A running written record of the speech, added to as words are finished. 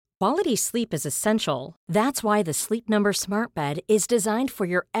Quality sleep is essential. That's why the Sleep Number Smart Bed is designed for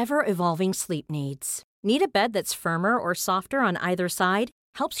your ever-evolving sleep needs. Need a bed that's firmer or softer on either side?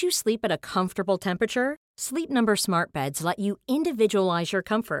 Helps you sleep at a comfortable temperature? Sleep Number Smart Beds let you individualize your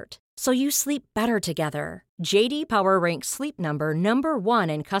comfort, so you sleep better together. JD Power ranks Sleep Number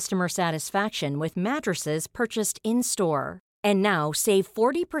 #1 in customer satisfaction with mattresses purchased in-store. And now, save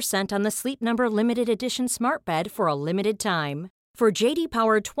 40% on the Sleep Number Limited Edition Smart Bed for a limited time. For JD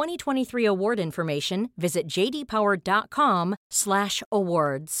Power 2023 award information, visit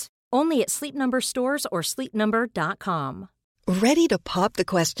jdpower.com/awards. Only at Sleep Number stores or sleepnumber.com. Ready to pop the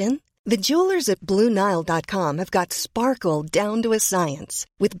question? The jewelers at BlueNile.com have got sparkle down to a science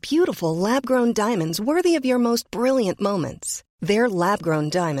with beautiful lab-grown diamonds worthy of your most brilliant moments. Their lab-grown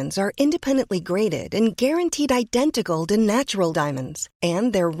diamonds are independently graded and guaranteed identical to natural diamonds,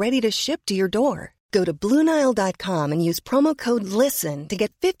 and they're ready to ship to your door. Go to BlueNile.com and use promo code LISTEN to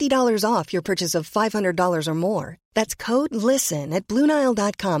get $50 off your purchase of $500 or more. That's code LISTEN at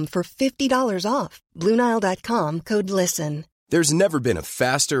BlueNile.com for $50 off. BlueNile.com, code LISTEN. There's never been a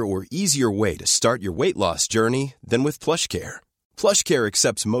faster or easier way to start your weight loss journey than with PlushCare. PlushCare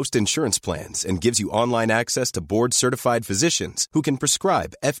accepts most insurance plans and gives you online access to board-certified physicians who can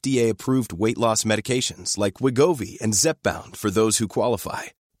prescribe FDA-approved weight loss medications like Wegovy and Zepbound for those who qualify.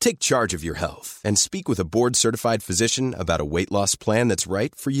 Take charge of your health and speak with a board-certified physician about a weight loss plan that's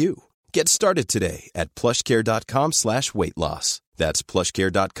right for you. Get started today at plushcare.com/weightloss. That's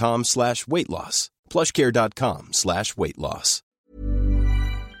plushcare.com/weightloss. plushcare.com/weightloss.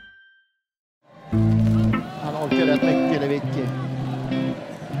 Han orkar rätt mycket, Lewicki.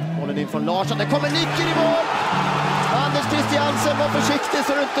 Bollen in från Larsson, det kommer nicken i mål! Anders Christiansen var försiktig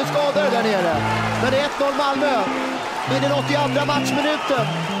så du inte skadar där nere. Men det är 1-0 Malmö. I den 82:a matchminuten.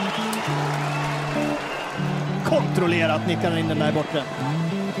 Kontrollerat nickar han in den där borta.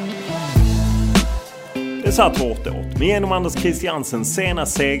 Det satt hårt åt, men genom Anders Christiansens sena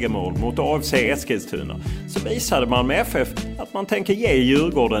segermål mot AFC Eskilstuna så visade man med FF att man tänker ge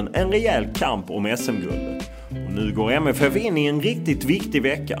Djurgården en rejäl kamp om SM-guldet. Och nu går MFF in i en riktigt viktig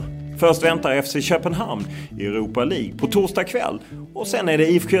vecka. Först väntar FC Köpenhamn i Europa League på torsdag kväll och sen är det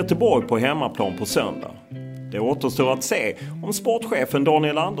IFK Göteborg på hemmaplan på söndag. Det återstår att se om sportchefen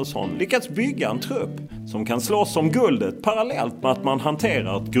Daniel Andersson lyckats bygga en trupp som kan slåss om guldet parallellt med att man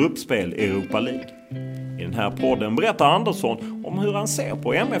hanterar ett gruppspel i Europa League. I den här podden berättar Andersson om hur han ser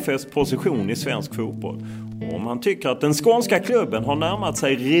på MFFs position i svensk fotboll och om han tycker att den skånska klubben har närmat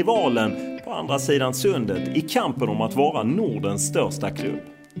sig rivalen på andra sidan sundet i kampen om att vara Nordens största klubb.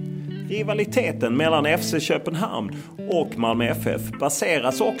 Rivaliteten mellan FC Köpenhamn och Malmö FF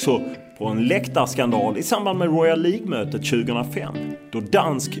baseras också på en läktarskandal i samband med Royal League-mötet 2005 då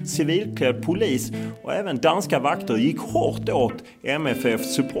dansk civilklädd polis och även danska vakter gick hårt åt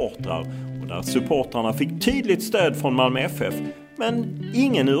MFFs supportrar och där supportrarna fick tydligt stöd från Malmö FF men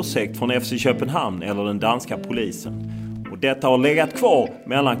ingen ursäkt från FC Köpenhamn eller den danska polisen. Och detta har legat kvar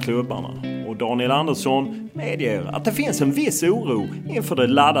mellan klubbarna och Daniel Andersson medger att det finns en viss oro inför det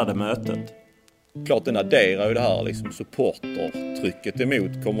laddade mötet. Klart den adderar ju det här liksom supportertrycket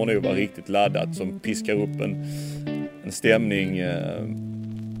emot kommer nog vara riktigt laddat som piskar upp en stämning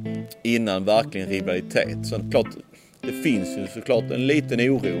innan verkligen rivalitet. Så klart, det finns ju såklart en liten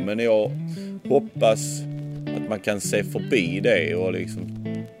oro men jag hoppas att man kan se förbi det och liksom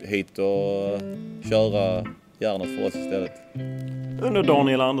hit och köra gärna för oss istället. Under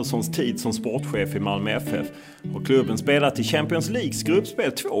Daniel Anderssons tid som sportchef i Malmö FF har klubben spelat i Champions Leagues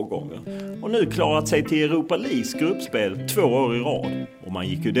gruppspel 2 gånger och nu klarat sig till Europa Leagues gruppspel 2 år i rad. Och man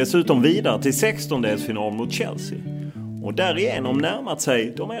gick ju dessutom vidare till 16-delsfinal mot Chelsea och därigenom närmat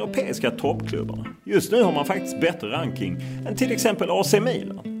sig de europeiska toppklubbarna. Just nu har man faktiskt bättre ranking än till exempel AC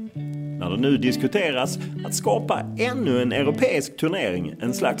Milan. När det nu diskuteras att skapa ännu en europeisk turnering,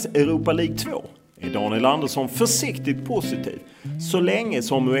 en slags Europa League 2, är Daniel Andersson försiktigt positiv så länge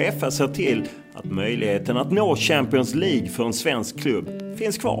som UEFA ser till att möjligheten att nå Champions League för en svensk klubb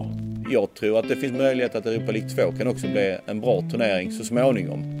finns kvar. Jag tror att det finns möjlighet att Europa League 2 kan också bli en bra turnering så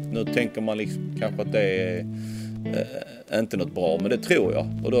småningom. Nu tänker man liksom kanske att det är inte något bra, men det tror jag.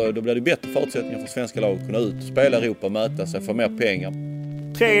 Och då blir det bättre förutsättningar för svenska lag att kunna ut och spela i Europa, möta sig, få mer pengar.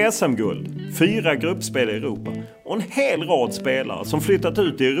 3 SM-guld, 4 gruppspel i Europa och en hel rad spelare som flyttat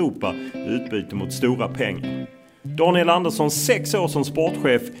ut i Europa i utbyte mot stora pengar. Daniel Anderssons 6 år som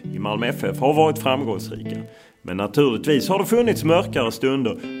sportchef i Malmö FF har varit framgångsrika. Men naturligtvis har det funnits mörkare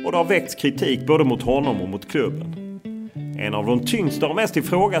stunder och det har väckts kritik både mot honom och mot klubben. En av de tyngsta och mest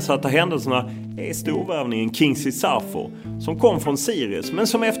ifrågasatta händelserna är storvärvningen Kingsley Sarfo, som kom från Sirius men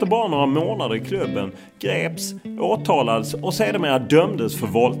som efter bara några månader i klubben greps, åtalades och sedermera dömdes för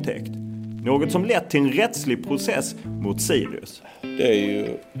våldtäkt. Något som lett till en rättslig process mot Sirius. Det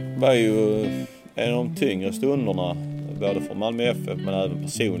var ju en av de tyngre stunderna, både för Malmö FF men även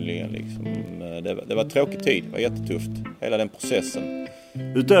personligen. Liksom. Det var en tråkig tid, det var jättetufft, hela den processen.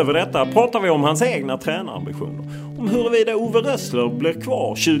 Utöver detta pratar vi om hans egna tränarambitioner. Om huruvida Ove Rössler blir kvar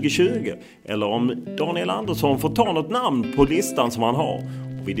 2020 eller om Daniel Andersson får ta något namn på listan som han har.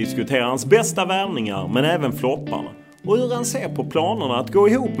 Och vi diskuterar hans bästa värvningar men även flopparna. Och hur han ser på planerna att gå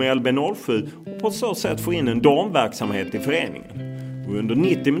ihop med LB07 och på så sätt få in en damverksamhet i föreningen. Och under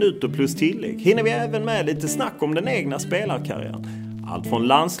 90 minuter plus tillägg hinner vi även med lite snack om den egna spelarkarriären. Allt från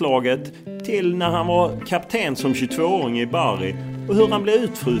landslaget till när han var kapten som 22-åring i Bari och hur han blev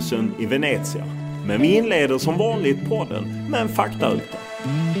utfrusen i Venezia. Men vi inleder som vanligt podden med en faktaruta.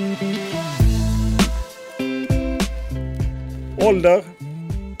 Ålder?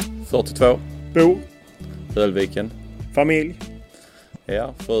 42. Bo? Röllviken. Familj?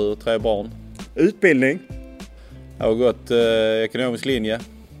 Ja, fru och 3 barn. Utbildning? Jag har gått ekonomisk linje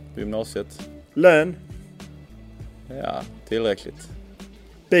på gymnasiet. Lön? Ja, tillräckligt.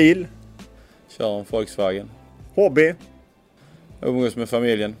 Bil? Kör en Volkswagen. Hobby? Umgås med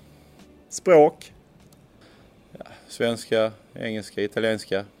familjen. Språk? Ja, svenska, engelska,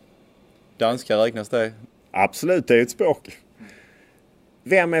 italienska. Danska räknas det. Absolut, det är ett språk.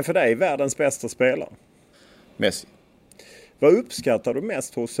 Vem är för dig världens bästa spelare? Messi. Vad uppskattar du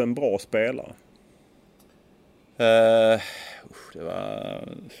mest hos en bra spelare? Det var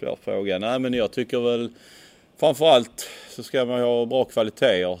en svår fråga. Nej, men jag tycker väl framförallt så ska man ha bra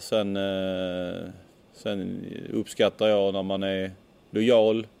kvaliteter. Sen uppskattar jag när man är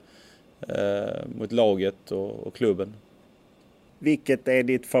lojal mot laget och klubben. Vilket är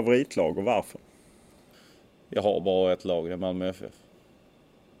ditt favoritlag och varför? Jag har bara ett lag, det är Malmö FF.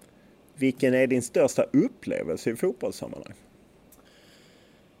 Vilken är din största upplevelse i fotbollssammanhang?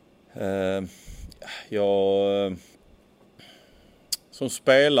 Som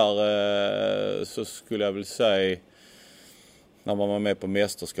spelare så skulle jag väl säga när man var med på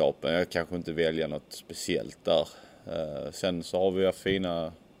mästerskapen. Jag kanske inte välja något speciellt där. Sen så har vi haft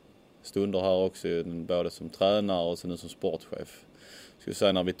fina stunder här också, både som tränare och sen som sportchef. Jag skulle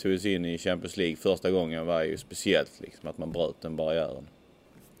säga när vi tog oss in i Champions League första gången var ju speciellt liksom, att man bröt den barriären.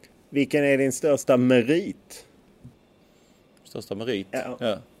 Vilken är din största merit? Största merit?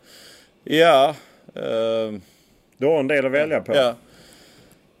 Ja. Du har en del att välja på. Ja.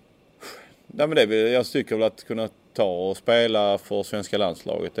 Nej, men jag tycker väl att kunna ta och spela för svenska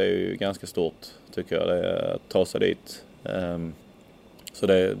landslaget, det är ju ganska stort tycker jag, det är att ta sig dit. Så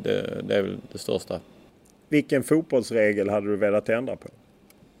det är väl det största. Vilken fotbollsregel hade du velat ändra på?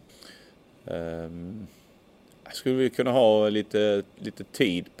 Skulle vi kunna ha lite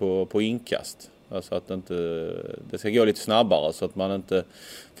tid på inkast. Alltså att det ska gå lite snabbare så att man inte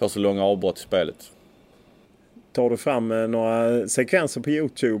får så långa avbrott i spelet. Tar du fram några sekvenser på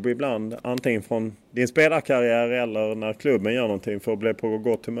YouTube ibland, antingen från din spelarkarriär eller när klubben gör någonting för att bli på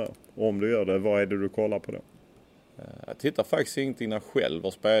gott humör? Och om du gör det, vad är det du kollar på då? Jag tittar faktiskt ingenting när jag själv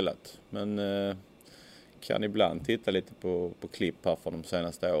har spelat, men kan ibland titta lite på klipp här från de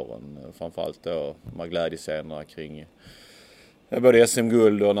senaste åren. Framförallt då de här glädjescenerna kring både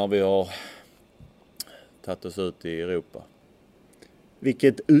SM-guld och när vi har tagit oss ut i Europa.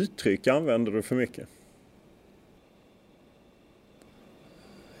 Vilket uttryck använder du för mycket?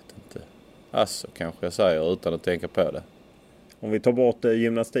 Alltså kanske jag säger utan att tänka på det. Om vi tar bort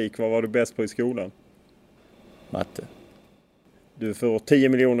gymnastik, vad var du bäst på i skolan? Matte. Du får 10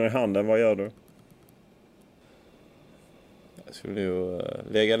 miljoner i handen, vad gör du? Jag skulle ju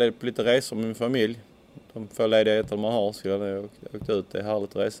lägga på lite resor med min familj. De få ledigheter man har så jag har åkt ut, det är härligt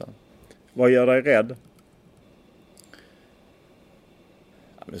att resa. Vad gör dig rädd?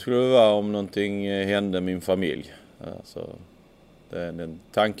 Det skulle vara om någonting hände min familj. Alltså, det är den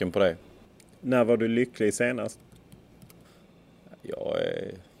tanken på det. När var du lycklig senast? Jag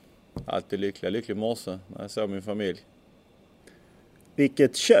är alltid lycklig i morse när jag såg min familj.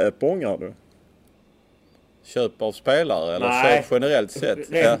 Vilket köp ångrar du? Köp av spelare eller Nej, köp generellt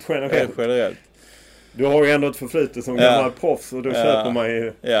sett? Rent generellt. Du har ju ändå ett förflutet som gammal proffs och då köper man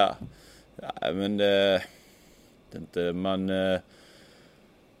ju... Ja, men det inte man...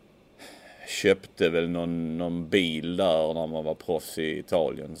 köpte väl någon bil där när man var proffs i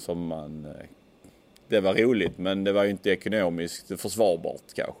Italien som man... Det var roligt men det var ju inte ekonomiskt försvarbart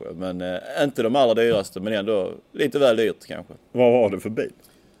kanske. Men inte de allra dyraste men ändå lite väl dyrt kanske. Vad var det för bil?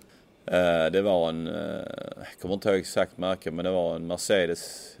 Det var jag kommer inte ihåg exakt märke, men det var en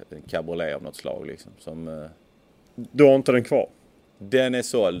Mercedes, en cabriolet av något slag liksom. Du har inte den kvar? Den är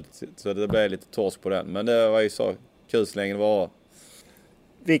såld, så det blev lite torsk på den. Men det var ju så kul så länge det var.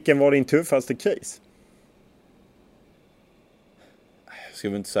 Vilken var din tuffaste kris? Jag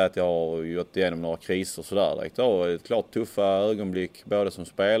skulle inte säga att jag har gjort igenom några kriser sådär direkt. Det var ett klart tuffa ögonblick, både som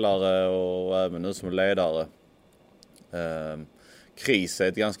spelare och även nu som ledare. Kris är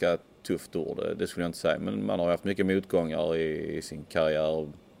ett ganska tufft ord, det skulle jag inte säga. Men man har haft mycket motgångar i sin karriär.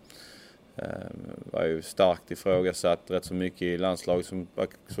 Var ju starkt ifrågasatt rätt så mycket i landslaget som var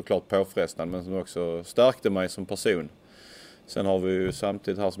såklart påfrestande, men som också stärkte mig som person. Sen har vi ju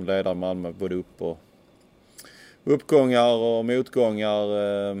samtidigt här som ledare i Malmö både uppgångar och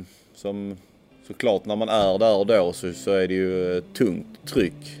motgångar som såklart när man är där och då så är det ju ett tungt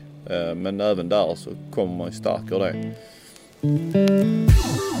tryck. Men även där så kommer man ju stark ur det.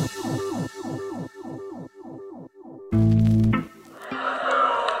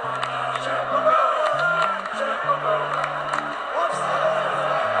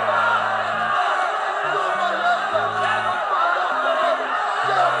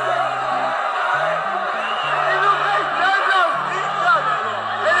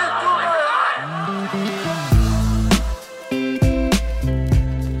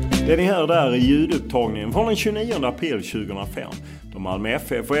 Det ni hör där är ljudupptagningen från den 29 april 2005 då Malmö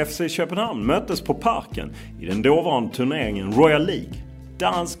FF och FC Köpenhamn möttes på Parken i den dåvarande turneringen Royal League.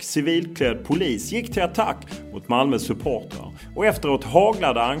 Dansk civilklädd polis gick till attack mot Malmös supportrar och efteråt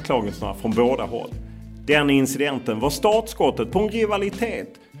haglade anklagelserna från båda håll. Den incidenten var startskottet på en rivalitet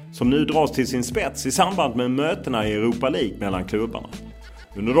som nu dras till sin spets i samband med mötena i Europa League mellan klubbarna.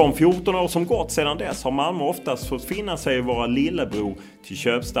 Under de 14 år som gått sedan dess har Malmö oftast fått finna sig i vara lillebror till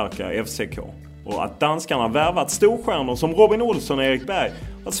köpstarka FCK. Och att danskarna värvat storstjärnor som Robin Olsson och Erik Berg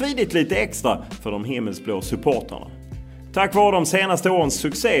har svidit lite extra för de himmelsblå supportarna. Tack vare de senaste årens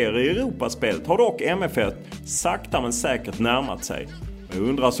succéer i Europaspelet har dock MFF sakta men säkert närmat sig. Jag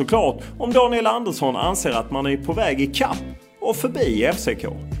undrar såklart om Daniel Andersson anser att man är på väg i kapp och förbi FCK.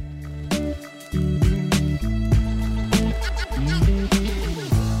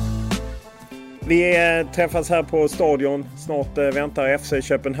 Vi träffas här på stadion. Snart väntar FC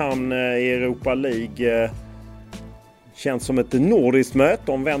Köpenhamn i Europa League. Känns som ett nordiskt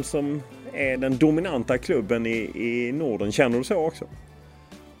möte om vem som är den dominanta klubben i Norden. Känner du så också?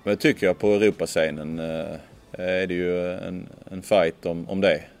 Men det tycker jag på Europascenen är det ju en fight om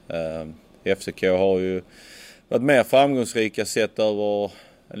det. FCK har ju varit mer framgångsrika sett över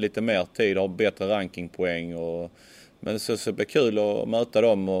lite mer tid, har bättre rankingpoäng men så blir det kul att möta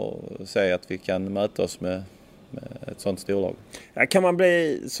dem och säga att vi kan möta oss med ett sånt storlag. Ja, kan man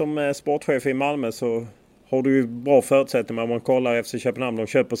bli som sportchef i Malmö så har du ju bra förutsättningar. Om man kollar FC Köpenhamn, de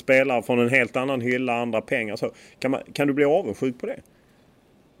köper spelare från en helt annan hylla, andra pengar. Så kan du bli avundsjuk på det?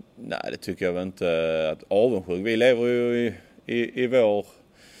 Nej, det tycker jag väl inte att avundsjuk. Vi lever ju i vår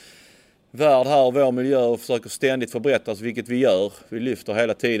värld här, vår miljö och försöker ständigt förbättras, vilket vi gör. Vi lyfter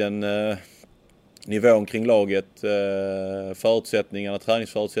hela tiden nivån kring laget, förutsättningarna,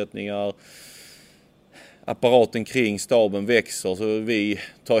 träningsförutsättningar, apparaten kring staben växer, så vi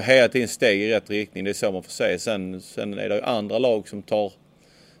tar hela tiden steg i rätt riktning. Det är så man får säga. Sen är det ju andra lag som tar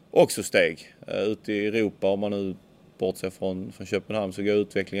också steg ute i Europa. Om man nu bortser från Köpenhamn så går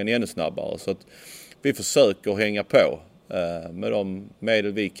utvecklingen ännu snabbare, så att vi försöker hänga på med de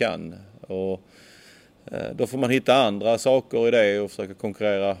medel vi kan, och då får man hitta andra saker i det och försöka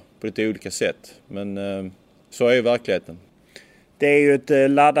konkurrera på lite olika sätt. Men så är ju verkligheten. Det är ju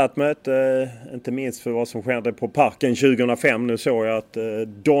ett laddat möte, inte minst för vad som skedde på Parken 2005. Nu såg jag att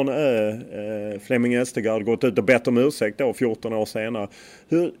Don Flemming Østergaard gått ut och bett om ursäkt då 14 år senare.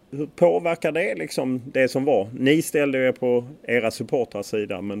 Hur påverkar det liksom det som var? Ni ställde er på era supportrars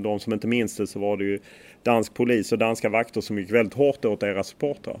sida, men de som inte minns det så var det ju dansk polis och danska vakter som gick väldigt hårt åt era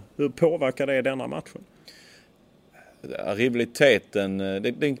supportrar. Hur påverkar det denna matchen? Rivaliteten,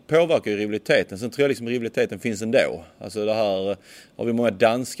 den påverkar ju rivaliteten. Sen tror jag liksom rivaliteten finns ändå. Alltså det här har vi många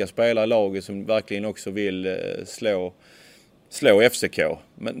danska spelare i laget som verkligen också vill slå FCK.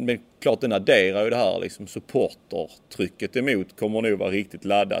 Men klart den adderar ju det här liksom, supportertrycket emot kommer nog vara riktigt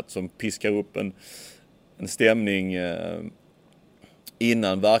laddat, som piskar upp en stämning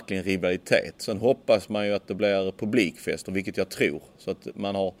innan verkligen rivalitet. Sen hoppas man ju att det blir publikfester, vilket jag tror, så att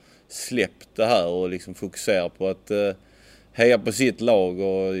man har släppt det här och liksom fokuserar på att heja på sitt lag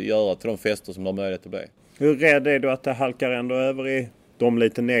och göra till de fester som de har möjlighet att bli. Hur rädd är du att det halkar ändå över i de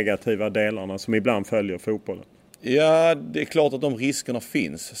lite negativa delarna som ibland följer fotbollen? Ja, det är klart att de riskerna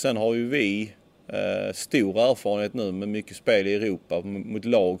finns. Sen har ju vi Stor erfarenhet nu med mycket spel i Europa mot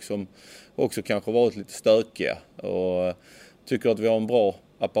lag som också kanske varit lite stökiga. Och tycker att vi har en bra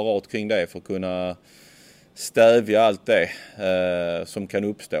apparat kring det för att kunna stävja allt det som kan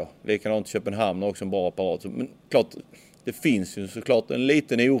uppstå. Likadant Köpenhamn har också en bra apparat. Men klart, det finns ju såklart en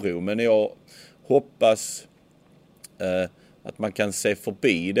liten oro, men jag hoppas att man kan se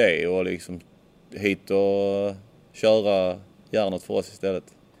förbi det och liksom hit och köra järnet för oss istället.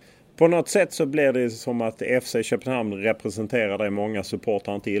 På något sätt så blir det som att FC Köpenhamn representerar det många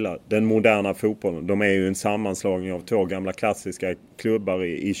supportrar inte gillar. Den moderna fotbollen. De är ju en sammanslagning av två gamla klassiska klubbar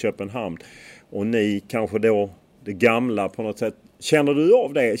i Köpenhamn. Och ni kanske då det gamla på något sätt. Känner du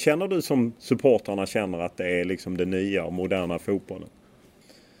av det? Känner du som supportrarna känner att det är liksom det nya och moderna fotbollen?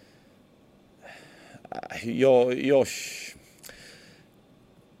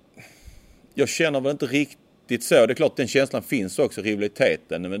 Jag känner väl inte riktigt så. Det är klart den känslan finns också,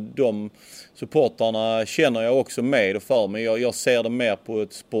 rivaliteten. Men de supportrarna känner jag också med och för mig. Jag ser det mer på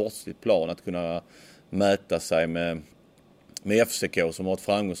ett sportsligt plan att kunna mäta sig med FCK som har varit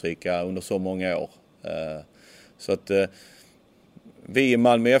framgångsrika under så många år. Så att vi i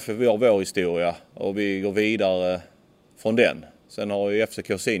Malmö FF, vi har vår historia och vi går vidare från den. Sen har ju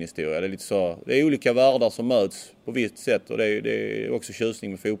FCK sin historia. Det är lite så, det är olika världar som möts på visst sätt och det är också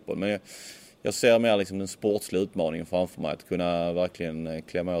tjusning med fotboll. Men jag ser mer liksom den sportsliga utmaningen framför mig att kunna verkligen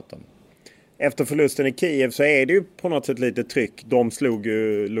klämma åt dem. Efter förlusten i Kiev så är det ju på något sätt lite tryck. De slog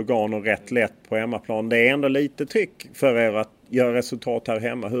ju Lugano rätt lätt på hemmaplan. Det är ändå lite tryck för er att göra resultat här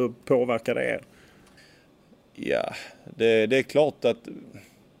hemma. Hur påverkar det er? Ja, det är klart att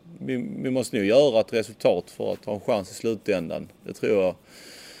vi måste nu göra ett resultat för att ha en chans i slutändan. Det tror jag.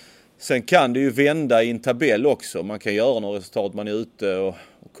 Sen kan det ju vända i en tabell också. Man kan göra något resultat, man är ute och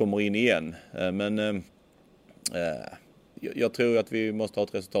kommer in igen. Men jag tror att vi måste ha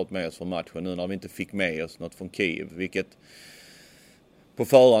ett resultat med oss för matchen nu när vi inte fick med oss något från Kiev. Vilket på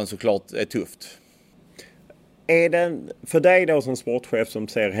förhand såklart är tufft. Är det för dig då som sportchef som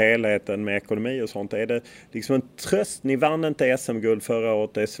ser helheten med ekonomi och sånt, är det liksom en tröst? Ni vann inte SM-guld förra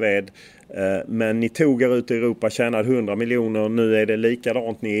året, det är sved. Men ni tog er ut i Europa, tjänade 100 miljoner. Nu är det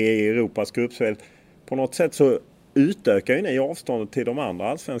likadant, ni är i Europas gruppspel. På något sätt så utökar ju ni avståndet till de andra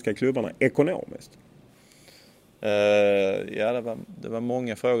allsvenska klubbarna ekonomiskt. Ja, det var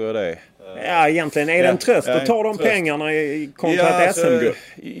många frågor i det. Ja, egentligen är det en tröst att ta de pengarna kontra ett SM-guld.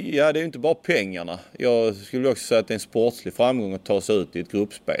 Ja, det är ju inte bara pengarna. Jag skulle också säga att det är en sportslig framgång att ta sig ut i ett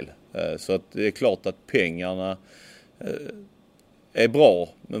gruppspel. Så att det är klart att pengarna är bra.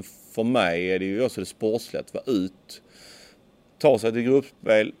 Men för mig är det ju också det sportsliga att vara ut. Ta sig till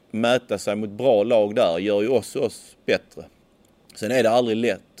gruppspel, mäta sig mot bra lag där gör ju oss bättre. Sen är det aldrig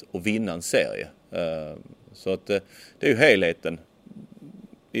lätt att vinna en serie. Så att det är ju helheten.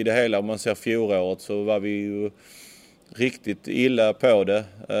 I det hela, om man ser fjolåret så var vi ju riktigt illa på det.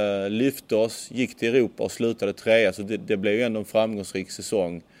 Lyfte oss, gick till Europa och slutade 3. Så det blev ju ändå en framgångsrik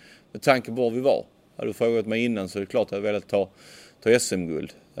säsong. Med tanke på var vi var. Hade du frågat mig innan så är det klart att jag velat ta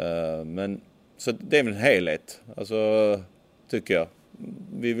SM-guld. Men så det är väl en helhet. Alltså, tycker jag.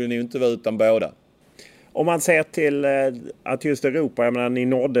 Vi vill ju inte vara utan båda. Om man ser till att just Europa, jag menar ni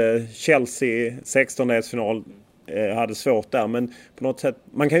nådde Chelsea 16-delsfinal, hade svårt där, men på något sätt,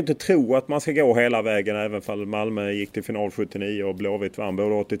 man kan ju inte tro att man ska gå hela vägen även om Malmö gick till final 79 och Blåvitt vann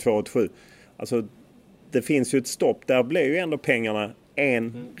både 82 och 87. Alltså det finns ju ett stopp, där blir ju ändå pengarna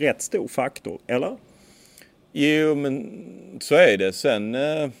en rätt stor faktor, eller? Jo, men så är det. Sen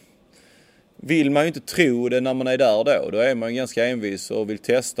vill man ju inte tro det när man är där då är man ganska envis och vill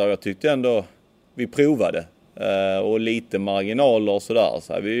testa, och jag tyckte ändå vi provade och lite marginaler och sådär.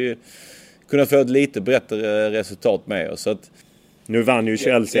 Så vi kunde få ett lite bättre resultat med oss. Så att, nu vann ju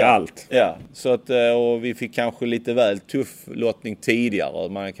Chelsea allt. Ja, så att, och vi fick kanske lite väl tuff lottning tidigare.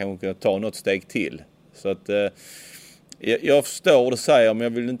 Man kanske kunde ta något steg till. Så att jag förstår vad du säger, men jag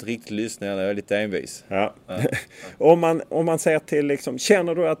vill inte riktigt lyssna. Jag är lite envis. Ja. Om man ser till liksom,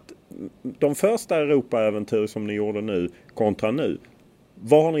 känner du att de första Europa-äventyr som ni gjorde nu kontra nu,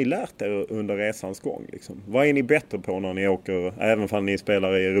 vad har ni lärt er under resans gång? Liksom? Vad är ni bättre på när ni åker, även om ni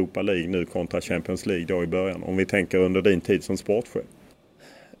spelar i Europa League nu kontra Champions League då i början? Om vi tänker under din tid som sportchef.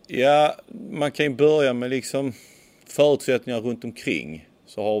 Ja, man kan ju börja med liksom förutsättningar runt omkring.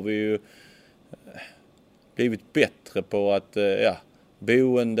 Så har vi ju blivit bättre på att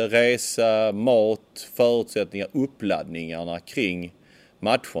boende, resa, mat, förutsättningar, uppladdningarna kring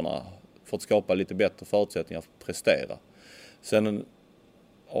matcherna för att skapa lite bättre förutsättningar för att prestera. Sen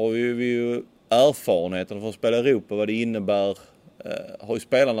har vi ju erfarenheten från att spela i Europa, vad det innebär, har ju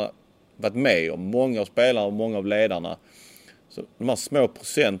spelarna varit med om. Många av spelarna och många av ledarna Så de här små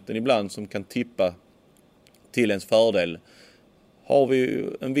procenten ibland som kan tippa till ens fördel har vi ju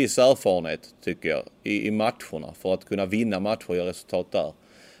en viss erfarenhet tycker jag i matcherna för att kunna vinna matcher och göra resultat där.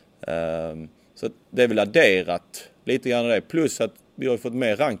 Så det är väl adderat lite grann det. Plus att vi har fått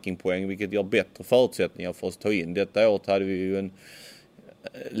mer rankingpoäng vilket gör bättre förutsättningar för oss att ta in. Detta året hade vi ju en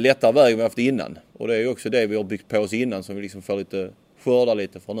lättare väg vi haft innan. Och det är ju också det vi har byggt på oss innan som vi liksom får skörda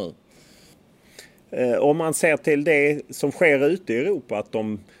lite för nu. Om man ser till det som sker ute i Europa att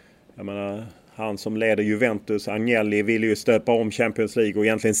han som leder Juventus, Agnelli, vill ju stöpa om Champions League och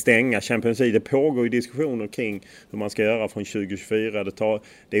egentligen stänga Champions League. Det pågår ju diskussioner kring hur man ska göra från 2024.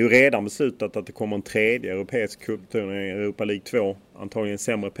 Det är ju redan beslutat att det kommer en tredje europeisk cupturnering i Europa League 2. Antagligen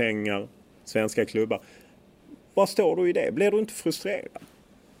sämre pengar, svenska klubbar. Vad står du i det? Blir du inte frustrerad?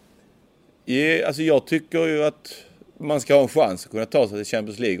 Ja, alltså jag tycker ju att man ska ha en chans att kunna ta sig till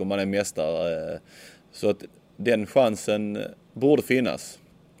Champions League om man är mästare. Så att den chansen borde finnas.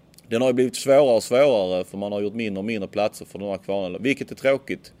 Den har ju blivit svårare och svårare för man har gjort mindre och mindre platser för de här kvarnarna. Vilket är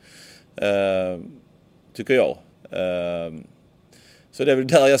tråkigt, tycker jag. Så det är väl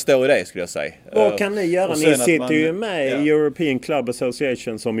där jag står i det skulle jag säga. Vad kan ni göra? Ni sitter ju med i European Club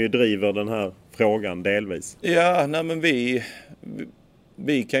Association som ju driver den här frågan delvis. Ja, nej men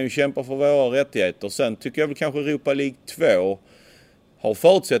vi kan ju kämpa för våra rättigheter. Sen tycker jag väl kanske Europa League 2 har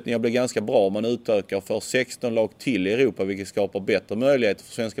förutsättningar att bli ganska bra om man utökar för 16 lag till i Europa vilket skapar bättre möjligheter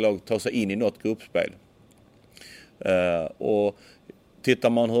för svenska lag att ta sig in i något gruppspel. Och tittar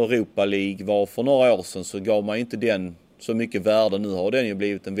man hur Europa League var för några år sedan så gav man inte den så mycket värde. Nu har den ju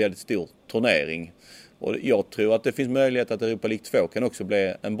blivit en väldigt stor turnering. Och jag tror att det finns möjlighet att Europa League 2 kan också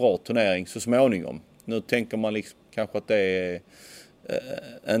bli en bra turnering så småningom. Nu tänker man liksom kanske att det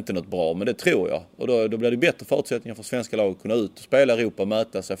är inte något bra, men det tror jag. Och då blir det bättre förutsättningar för svenska lag att kunna ut och spela i Europa,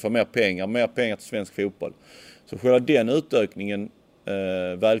 möta sig, få mer pengar till svensk fotboll. Så själva den utökningen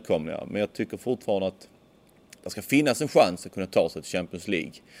välkomnar jag. Men jag tycker fortfarande att det ska finnas en chans att kunna ta sig till Champions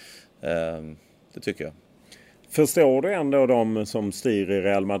League. Det tycker jag. Förstår du ändå de som styr i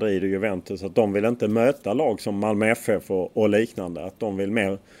Real Madrid och Juventus att de vill inte möta lag som Malmö FF och liknande? Att de vill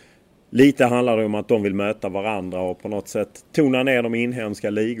mer... Lite handlar det om att de vill möta varandra och på något sätt tona ner de inhemska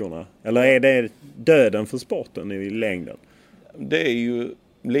ligorna. Eller är det döden för sporten i längden? Det är ju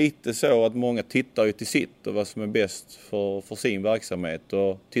lite så att många tittar ju till sitt och vad som är bäst för sin verksamhet.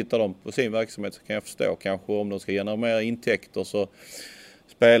 Och tittar de på sin verksamhet så kan jag förstå kanske om de ska generera intäkter så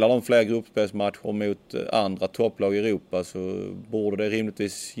spelar de fler gruppspelsmatcher mot andra topplag i Europa så borde det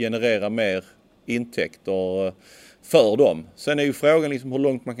rimligtvis generera mer intäkter för dem. Sen är ju frågan liksom hur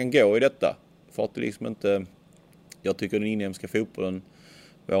långt man kan gå i detta. För att det liksom inte... Jag tycker den inhemska fotbollen,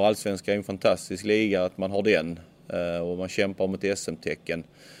 vår allsvenska är en fantastisk liga att man har den och man kämpar om ett SM-tecken.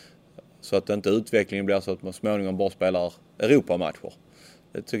 Så att inte utvecklingen blir så att man småningom bara spelar Europamatcher.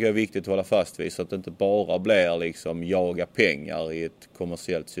 Det tycker jag är viktigt att hålla fast vid så att det inte bara blir liksom jaga pengar i ett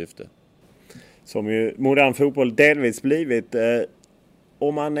kommersiellt syfte. Som ju modern fotboll delvis blivit...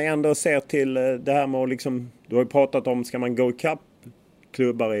 Om man ändå ser till det här med liksom, du har ju pratat om, ska man gå i kapp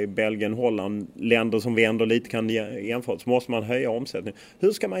klubbar i Belgien, Holland, länder som vi ändå lite kan jämföra, så måste man höja omsättningen.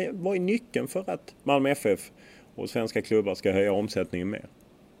 Hur ska man, vad är nyckeln för att Malmö FF och svenska klubbar ska höja omsättningen mer?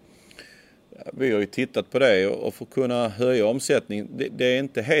 Ja, vi har ju tittat på det och för att kunna höja omsättningen, det är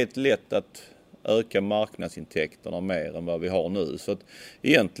inte helt lätt att öka marknadsintäkterna mer än vad vi har nu. Så att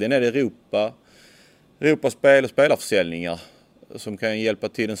egentligen är det Europaspel och spelarförsäljningar som kan hjälpa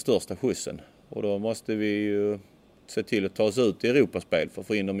till den största skjutsen. Och då måste vi ju se till att ta oss ut i Europaspel för att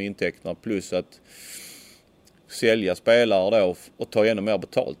få in de intäkterna plus att sälja spelare då och ta ännu mer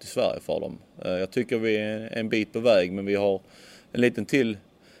betalt i Sverige för dem. Jag tycker vi är en bit på väg men vi har en liten till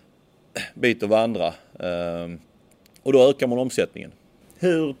bit att vandra. Och då ökar man omsättningen.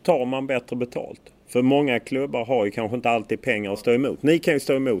 Hur tar man bättre betalt? För många klubbar har ju kanske inte alltid pengar att stå emot. Ni kan ju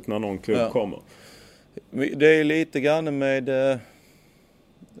stå emot när någon klubb kommer. Det är lite grann med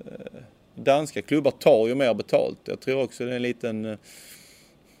danska klubbar tar ju mer betalt. Jag tror också det är en liten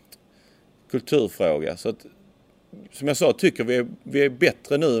kulturfråga. Så att, som jag sa tycker vi är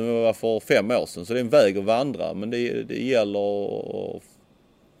bättre nu än vad vi var för 5 år sedan. Så det är en väg att vandra. Men det gäller att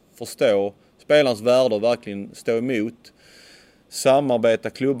förstå spelarens värde och verkligen stå emot. Samarbeta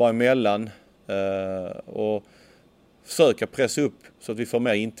klubbar emellan och försöka pressa upp så att vi får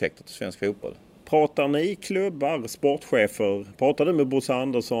mer intäkter till svensk fotboll. Pratar ni klubbar, sportchefer, pratar du med Bosse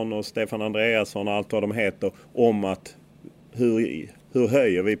Andersson och Stefan Andreasson och allt vad de heter om att hur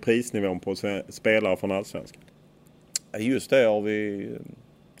höjer vi prisnivån på spelare från allsvenskan? Just det har vi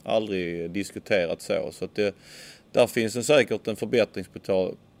aldrig diskuterat så att där finns säkert en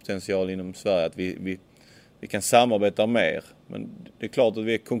förbättringspotential inom Sverige att vi vi kan samarbeta mer. Men det är klart att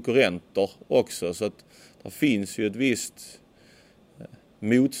vi är konkurrenter också, så att det finns ju ett visst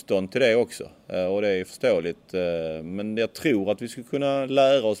motstånd till det också. Och det är förståeligt. Men jag tror att vi ska kunna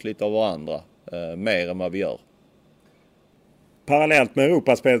lära oss lite av varandra mer än vad vi gör. Parallellt med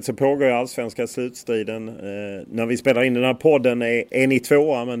Europaspelet så pågår ju allsvenska slutstriden. När vi spelar in den här podden är ni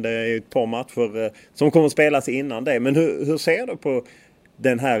tvåa, men det är ju ett par matcher som kommer att spelas innan det. Men hur ser du på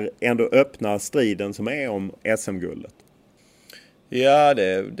den här ändå öppna striden som är om SM-guldet? Ja,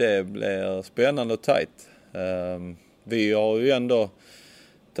 det blir spännande och tajt. Vi har ju ändå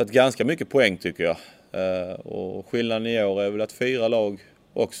tagit ganska mycket poäng tycker jag. Och skillnaden i år är väl att 4 lag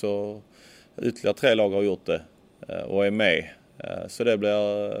också, ytterligare 3 lag har gjort det och är med. Så det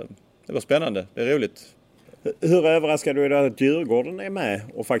blir spännande, det är roligt. Hur överraskar du dig att Djurgården är med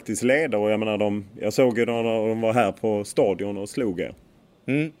och faktiskt leder? Och jag såg ju när de var här på stadion och slog er.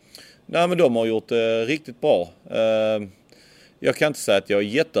 Nej, men de har gjort det riktigt bra. Jag kan inte säga att jag är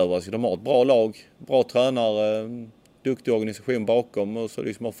jätteöverraskad. De har ett bra lag, bra tränare, duktig organisation bakom och så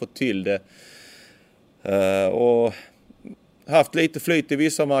liksom har fått till det. Och haft lite flyt i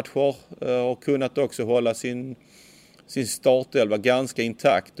vissa matcher och kunnat också hålla sin startelva ganska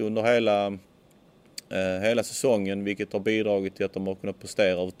intakt under hela säsongen, vilket har bidragit till att de har kunnat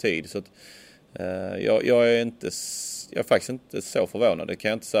prestera över tid. Så att, jag är faktiskt inte så förvånad, det kan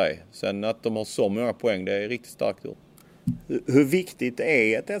jag inte säga. Sen att de har så många poäng, det är riktigt starkt gjort. Hur viktigt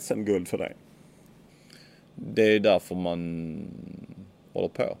är ett SM-guld för dig? Det är därför man håller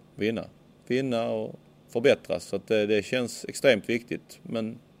på. Vinna och förbättras. Så att det känns extremt viktigt.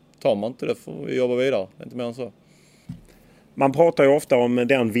 Men tar man inte det får vi jobba vidare. Inte mer än så. Man pratar ju ofta om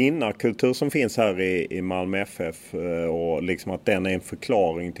den vinnarkultur som finns här i Malmö FF och liksom att den är en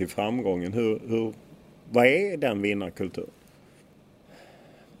förklaring till framgången. Vad är den vinnarkulturen?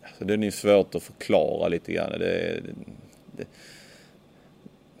 Alltså, det är ju svårt att förklara lite grann.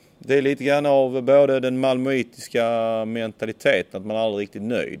 Det är lite grann av både den malmöitiska mentaliteten, att man aldrig är riktigt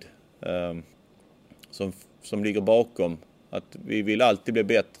nöjd, som ligger bakom. Att vi vill alltid bli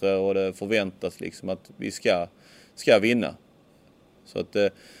bättre och det förväntas liksom att vi ska vinna. Så att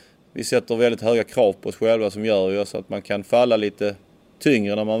vi sätter väldigt höga krav på oss själva som gör ju så att man kan falla lite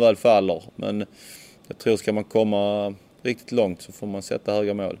tyngre när man väl faller. Men jag tror ska man komma riktigt långt så får man sätta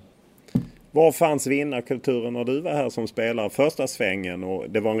höga mål. Var fanns vinnarkulturen när du var här som spelare första svängen och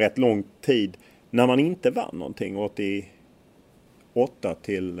det var en rätt lång tid när man inte vann någonting 88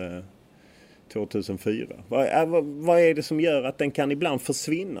 till 2004? Vad är det som gör att den kan ibland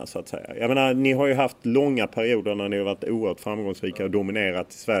försvinna så att säga? Jag menar, ni har ju haft långa perioder när ni har varit oerhört framgångsrika och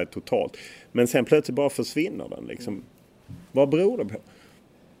dominerat Sverige totalt. Men sen plötsligt bara försvinner den liksom. Vad beror det på?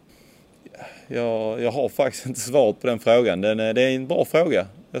 Jag har faktiskt inte svar på den frågan. Det är en bra fråga.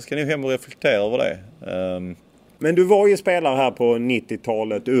 Jag ska nog hem och reflektera över det. Men du var ju spelare här på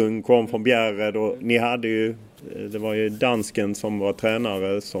 90-talet, ung, kom från Bjärred och ni hade ju, det var ju dansken som var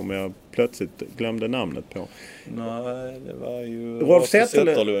tränare som jag plötsligt glömde namnet på. Nej, det var ju Rolf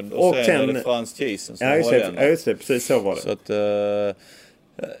Zetterlund och sen är det Frans Kiesen som var den. Ja, just det, precis så var det. Så att,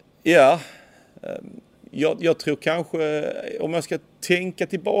 jag tror kanske, om jag ska tänka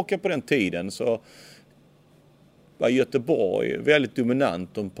tillbaka på den tiden så var Göteborg väldigt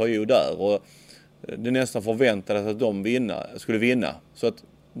dominant en period där och det nästan förväntades att de skulle vinna. Så att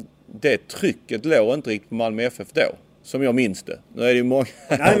det trycket låg inte riktigt på Malmö FF då, som jag minns det. Nu är det ju många...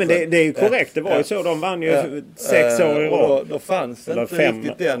 Nej, men det är ju korrekt. Det var ju så. De vann ju 6 år i rad. Då fanns det inte 5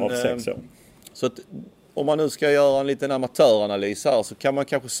 riktigt den... av 6 år. Så att om man nu ska göra en liten amatöranalys här så kan man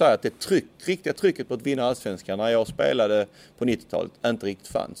kanske säga att det riktiga trycket på att vinna allsvenskan när jag spelade på 90-talet inte riktigt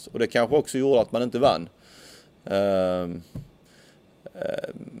fanns. Och det kanske också gjorde att man inte vann.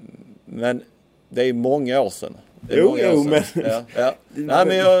 Men det är många år sedan. Men... Ja. Nej, men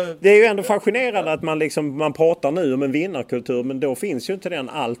det är ju ändå fascinerande att man pratar nu om en vinnarkultur, men då finns ju inte den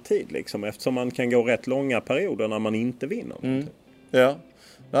alltid liksom, eftersom man kan gå rätt långa perioder när man inte vinner. Ja.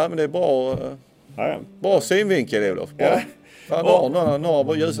 Nej, men det är bra. Bra synvinkel, Olof. Bra. Ja.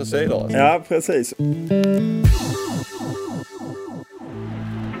 Några ljusa sidor. Alltså. Ja, precis.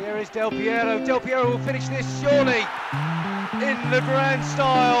 Here is Del Piero. Del Piero will finish this surely in the grand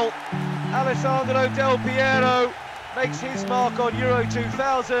style. Alessandro Del Piero makes his mark on Euro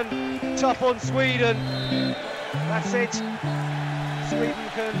 2000. Tough on Sweden. That's it. Sweden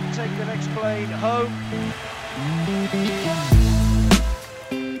can take the next plane home.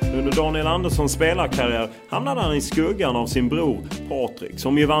 Under Daniel Anderssons spelarkarriär hamnade han i skuggan av sin bror Patrik,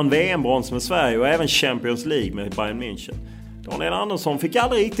 som ju vann VM-brons med Sverige och även Champions League med Bayern München. Daniel Andersson fick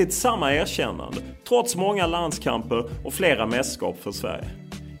aldrig riktigt samma erkännande, trots många landskamper och flera mästerskap för Sverige.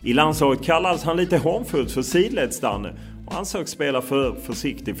 I landslaget kallades han lite hånfullt för sidledsdanne och ansågs spela för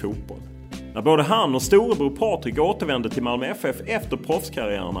försiktig fotboll. När både han och storebror Patrik återvände till Malmö FF efter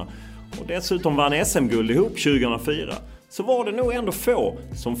proffskarriärerna och dessutom vann SM-guld ihop 2004, så var det nog ändå få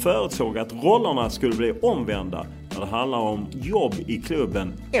som förutsåg att rollerna skulle bli omvända när det handlar om jobb i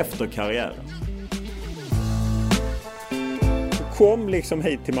klubben efter karriären. Du kom liksom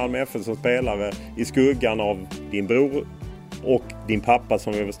hit till Malmö FF som spelare i skuggan av din bror och din pappa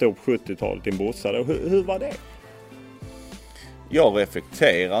som var stor på 70-talet, din brorsa. Hur var det? Jag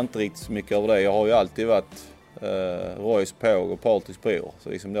reflekterar inte riktigt så mycket över det. Jag har ju alltid varit Roys Påg och Patriks bror. Så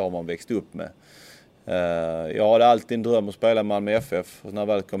liksom det har man växt upp med. Jag hade alltid en dröm att spela i Malmö FF. Och när jag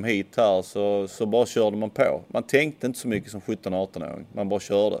väl kom hit här så bara körde man på. Man tänkte inte så mycket som 17-18-åring. Man bara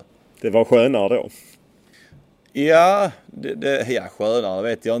körde. Det var skönare då? Ja, skönare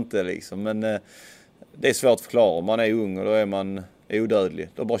vet jag inte liksom. Men det är svårt att förklara. Man är ung och då är man odödlig.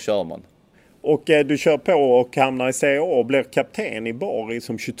 Då bara kör man. Och du kör på och hamnar i Serie A och blir kapten i Bari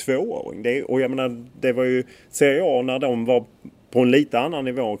som 22-åring. Och jag menar, det var ju Serie A när de var på en lite annan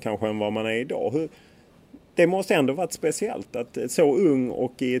nivå kanske än vad man är idag. Det måste ändå varit speciellt att så ung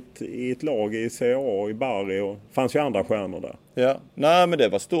och i ett lag i Serie A i Bari, och fanns ju andra stjärnor där. Ja, nej men det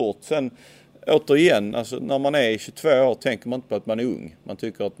var stort. Sen återigen, alltså, när man är 22 år tänker man inte på att man är ung. Man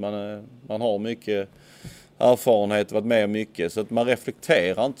tycker att man har mycket erfarenhet, varit med mycket, så att man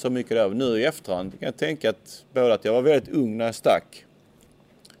reflekterar inte så mycket där. Nu i efterhand kan jag tänka att både att jag var väldigt ung när jag stack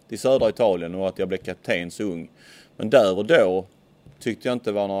till södra Italien och att jag blev kapten så ung. Men där och då tyckte jag inte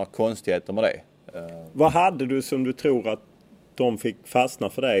det var några konstigheter med det. Vad hade du som du tror att de fick fastna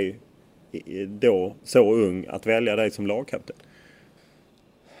för dig då så ung att välja dig som lagkapten?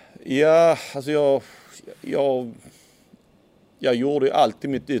 Ja, alltså jag gjorde ju alltid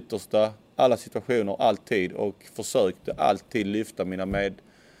mitt yttersta, alla situationer, alltid, och försökte alltid lyfta mina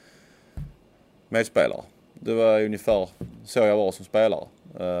medspelare. Det var ungefär så jag var som spelare.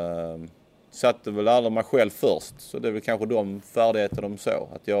 Satte väl aldrig mig själv först, så det är väl kanske de färdigheter de så.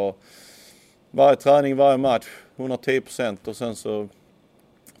 Att jag varje träning, varje match 110%, och sen så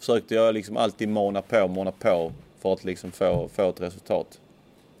försökte jag liksom alltid mana på för att liksom få ett resultat.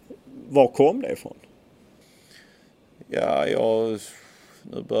 Var kom det ifrån? Ja,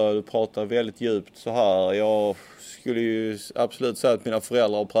 nu börjar du prata väldigt djupt så här. Jag skulle ju absolut säga att mina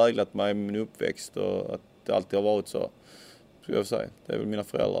föräldrar har präglat mig i min uppväxt och att det alltid har varit så. Skulle jag säga. Det är väl mina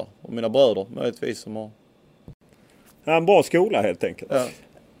föräldrar och mina bröder möjligtvis som har. Ja, en bra skola helt enkelt. Ja.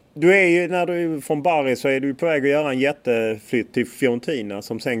 Du är ju, när du är från Bari så är du på väg att göra en jätteflytt till Fiorentina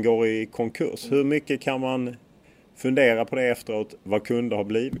som sen går i konkurs. Hur mycket kan man fundera på det efteråt? Vad kunde ha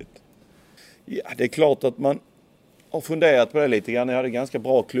blivit? Ja, det är klart att man har funderat på det lite grann. Jag hade ganska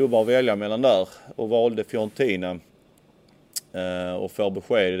bra klubbar att välja mellan där och valde Fiorentina och får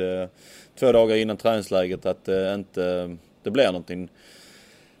besked 2 dagar innan träningsläget att det blir någonting.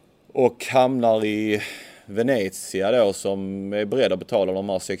 Och hamnar i Venezia då, som är beredda att betala de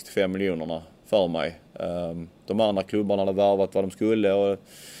här 65 miljonerna för mig. De andra klubbarna hade värvat vad de skulle, och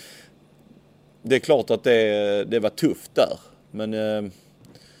det är klart att det var tufft där. Men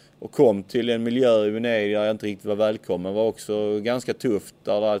och kom till en miljö i Venedig där jag inte riktigt var välkommen. Var också ganska tufft.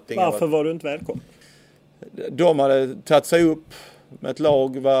 Varför var du inte välkommen? De hade tagit sig upp med ett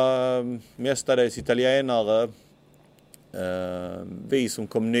lag, var mestadels italienare. Vi som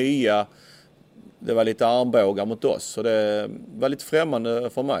kom nya, det var lite armbågar mot oss. Så det var lite främmande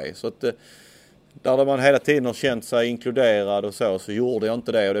för mig. Så att där man hela tiden har känt sig inkluderad och så gjorde jag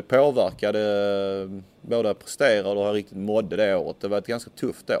inte det. Och det påverkade både att prestera och jag riktigt mådde det året. Det var ett ganska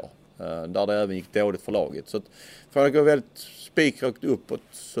tufft år. Där det även gick dåligt för laget. Så att för att gå väldigt spikrakt uppåt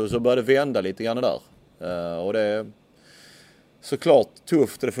så började det vända lite grann där. Och det är såklart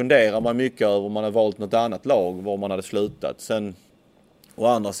tufft. Det funderar man mycket över om man har valt något annat lag, var man hade slutat. Sen å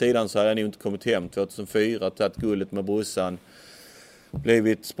andra sidan så hade jag nog inte kommit hem 2004, tagit guldet med brussan,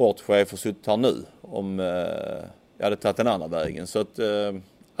 blivit sportchef och suttit här nu om jag hade tagit den andra vägen. Så att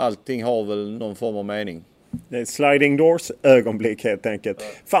allting har väl någon form av mening. Det är sliding doors ögonblick helt enkelt.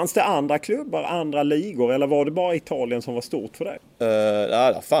 Fanns det andra klubbar, andra ligor, eller var det bara Italien som var stort för dig?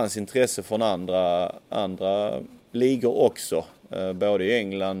 Det fanns intresse från andra ligor också. Både i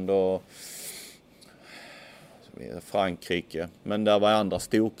England och Frankrike. Men där var andra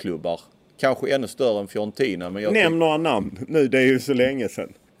storklubbar. Kanske ännu större än Fiorentina. Men nämn några namn nu, det är ju så länge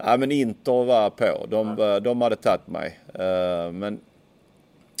sedan. Ja, men Inter var på. De hade tagit mig. Men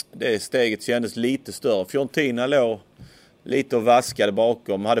det steget kändes lite större. Fiorentina låg lite och vaskade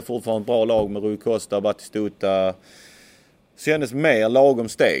bakom. Hade fortfarande ett bra lag med Rui Costa, Batistuta, kändes mer lagom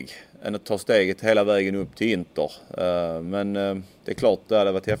steg än att ta steget hela vägen upp till Inter. Men det är klart det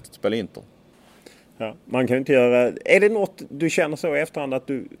hade varit häftigt att spela Inter. Ja, man kan ju inte göra... Är det något du känner så i efterhand att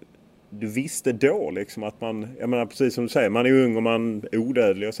du visste då liksom att man... Jag menar precis som du säger, man är ung och man är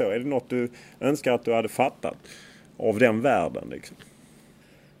odödlig och så. Är det något du önskar att du hade fattat av den världen liksom?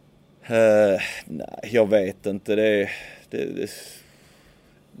 Nej, jag vet inte.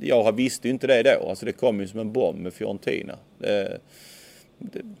 Jag visste ju inte det då. Alltså det kom ju som en bomb med Fiorentina.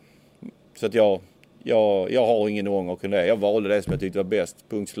 Så att jag har ingen ånger kring det. Jag valde det som jag tyckte var bäst.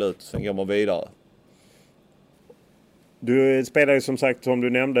 Punkt slut. Sen går man vidare. Du spelade ju som sagt, som du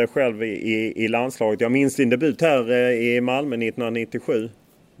nämnde själv, i landslaget. Jag minns din debut här i Malmö 1997.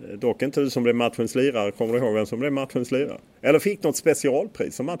 Dock inte du som blev matchens lirare. Kommer du ihåg vem som blev matchens lirare? Eller fick något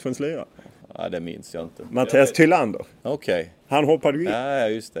specialpris som matchens lirare? Ja, det minns jag inte. Mattias Thylander. Okej. Han hoppade ju in. Ja,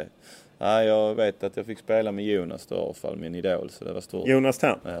 just det. Ja, jag vet att jag fick spela med Jonas då, i alla fall min idol, så det var stort. Jonas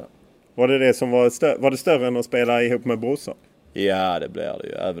Tern. Ja. Var det som var det större än att spela ihop med brorsan? Ja, det blir det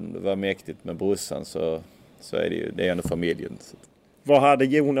ju. Även om det var mäktigt med brorsan så är det ju, det är ändå familjen. Så. Vad hade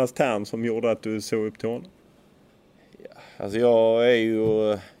Jonas Tern som gjorde att du såg upp till honom? Ja, alltså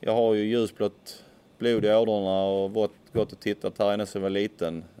jag har ju ljusblått blod i ådrorna och gått och tittat här innan jag var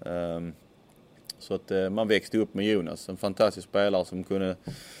liten. Så att man växte upp med Jonas, en fantastisk spelare som kunde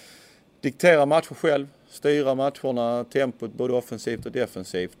diktera matcher själv, styra matcherna, tempot både offensivt och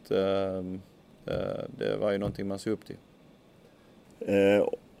defensivt. Det var ju någonting man såg upp till.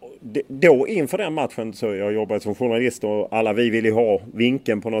 Då inför den matchen så jag jobbade som journalist och alla vi ville ha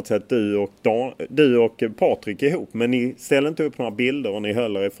vinkeln på något sätt, du och Patrik ihop, men ni ställde inte upp några bilder och ni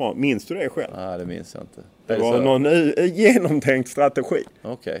höll er ifrån. Minns du det själv? Nej, det minns jag inte. Det var någon genomtänkt strategi.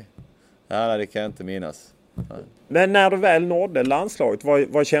 Okej. Ja, det kan jag inte minnas. Nej. Men när du väl nådde landslaget,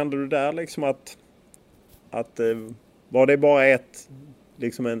 vad kände du där liksom att var det bara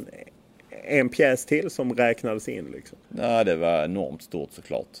en pjäs till som räknades in liksom? Nej, det var enormt stort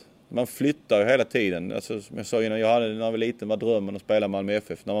såklart. Man flyttar ju hela tiden. Alltså, som jag sa innan, när jag var liten var drömmen att spela Malmö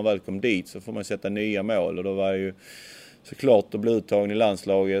FF. När man väl kom dit så får man sätta nya mål. Och då var ju såklart att bli uttagen i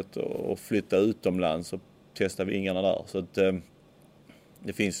landslaget och flytta utomlands och testa vingarna där. Så att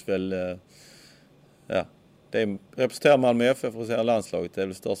det finns väl... representera Malmö FF och se landslaget. Det är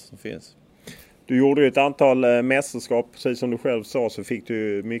väl det största som finns. Du gjorde ju ett antal mästerskap. Precis som du själv sa så fick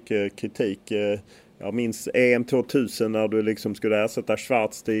du mycket kritik. Jag minns EM 2000 när du liksom skulle ersätta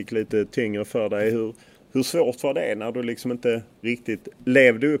Schwarz. Det gick lite tyngre för dig. Hur svårt var det när du liksom inte riktigt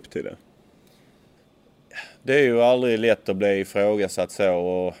levde upp till det? Det är ju aldrig lätt att bli ifrågasatt så.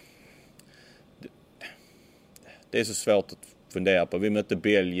 Och det är så svårt att fundera på. Vi mötte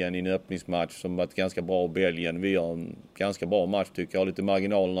Belgien i en öppningsmatch som var ett ganska bra Belgien. Vi gör en ganska bra match tycker jag. Har lite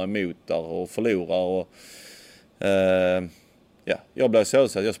marginalerna emot där och förlorar. Och, jag blev så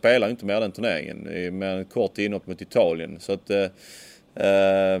att jag spelar inte mer den turneringen med en kort inhopp mot Italien. Så att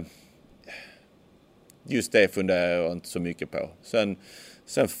just det funderar jag inte så mycket på.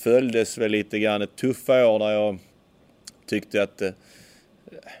 Sen följdes väl lite grann ett tuffa år där jag tyckte att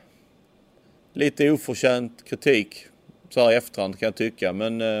lite oförtjänt kritik så här i efterhand kan jag tycka,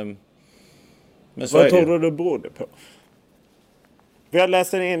 men så vad tror du det berodde på? Vi hade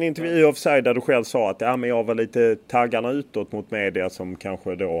läst en intervju i Offside där du själv sa att men jag var lite taggarna utåt mot media som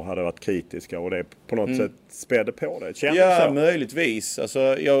kanske då hade varit kritiska och det på något sätt spädde på det. Ja, möjligtvis. Alltså,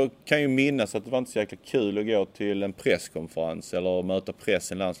 jag kan ju minnas att det var inte så jäkla kul att gå till en presskonferens eller möta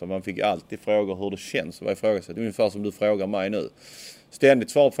pressen i landslaget. Man fick alltid frågor hur det känns att vara ifrågasatt. Ungefär som du frågar mig nu. Ständigt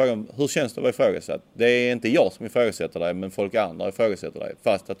svar på frågan, hur känns det att vara ifrågasatt? Det är inte jag som ifrågasätter dig, men folk andra ifrågasätter dig.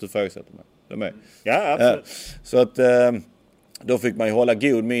 Fast att du ifrågasätter mig. Det är med. Ja, absolut. Så att då fick man ju hålla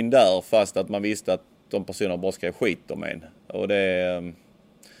god min där, fast att man visste att de personerna bara ska skita om en. Och det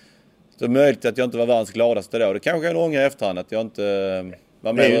är möjligt att jag inte var världens gladaste då. Det kanske är en ånger i efterhand att jag inte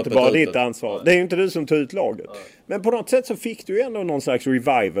var med. Det är ju inte bara ditt ansvar. Det är ju inte du som tog ut laget. Men på något sätt så fick du ju ändå någon slags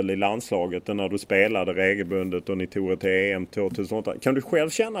revival i landslaget när du spelade regelbundet och ni tog till EM 2008. Kan du själv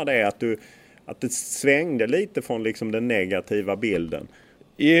känna det att det svängde lite från liksom den negativa bilden?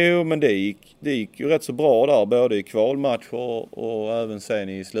 Jo, men det gick ju rätt så bra där, både i kvalmatcher och även sen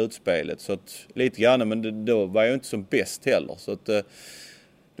i slutspelet. Så att lite grann, men då var jag inte som bäst heller. Så att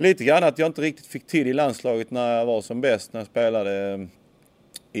lite grann att jag inte riktigt fick till i landslaget när jag var som bäst, när jag spelade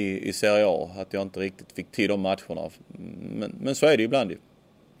i Serie A. Att jag inte riktigt fick till de matcherna. Men så är det ibland ju.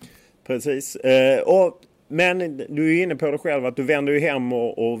 Precis. Men du är inne på det själv att du vänder ju hem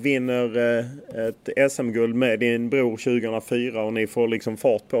och vinner ett SM-guld med din bror 2004 och ni får liksom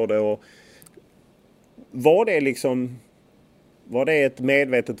fart på det. Och var det ett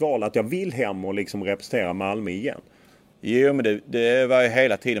medvetet val att jag vill hem och liksom representera Malmö igen? Jo, men det var ju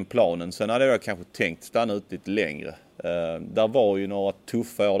hela tiden planen. Sen hade jag kanske tänkt stanna ut lite längre. Där var ju några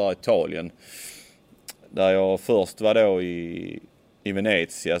tuffa år där i Italien. Där jag först var då i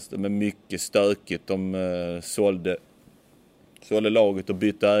Venezia med mycket stökigt. De sålde laget och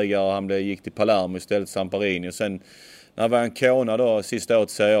bytte ägare. Han gick till Palermo istället för Samparini. Och sen när jag var i Ancona då, sista året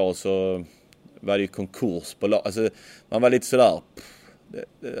Serie A, så var det ju konkurs på lag. Alltså, man var lite sådär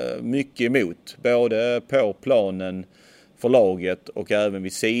mycket emot. Både på planen för laget och även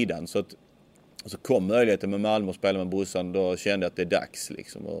vid sidan. Så kom möjligheten med Malmö att spela med brorsan. Då kände jag att det är dags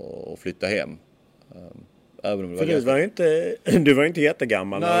liksom att flytta hem. Även om det för du var inte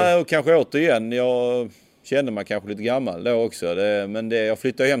jättegammal. Nej, och kanske återigen. Jag kände mig kanske lite gammal då också. Jag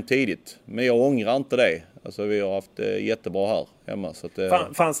flyttade hem tidigt. Men jag ångrar inte det. Alltså, vi har haft det jättebra här hemma. Så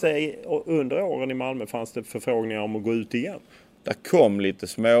att, fanns det under åren i Malmö fanns det förfrågningar om att gå ut igen? Det kom lite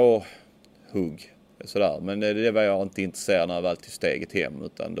små hugg. Sådär. Men det var jag inte intresserad när jag väl till steget hem.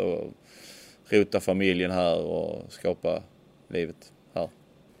 Utan då rota familjen här och skapa livet här.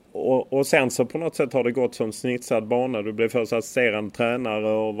 Och sen så på något sätt har det gått som snitsad bana. Du blev först assisterande tränare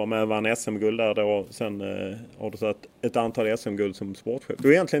och var med och vann SM-guld där då. Sen har du tagit ett antal SM-guld som sportchef. Du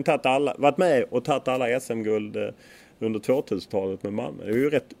har egentligen varit med och tagit alla SM-guld under 2000-talet med Malmö. Det är ju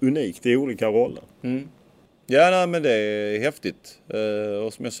rätt unikt i olika roller. Mm. Ja, nej, men det är häftigt.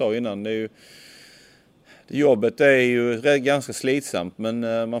 Och som jag sa innan, jobbet är ju ganska slitsamt,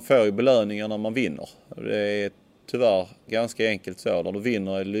 men man får ju belöningar när man vinner. Det är tyvärr ganska enkelt så. När du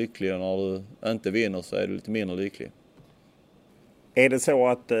vinner är du lycklig och när du inte vinner så är du lite mindre lycklig. Är det så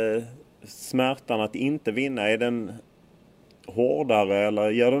att smärtan att inte vinna, är den hårdare eller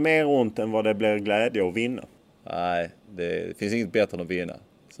gör det mer ont än vad det blir glädje att vinna? Nej, det finns inget bättre än att vinna.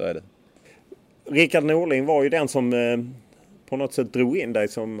 Så är det. Rickard Norling var ju den som på något sätt drog in dig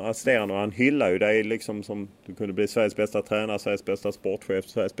som assisterande och han hyllar ju dig liksom som du kunde bli Sveriges bästa tränare, Sveriges bästa sportchef,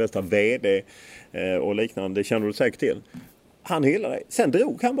 Sveriges bästa vd och liknande. Det känner du säkert till. Han hyllar dig. Sen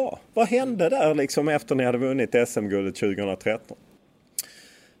drog han bara. Vad hände där liksom efter ni hade vunnit SM-guldet 2013?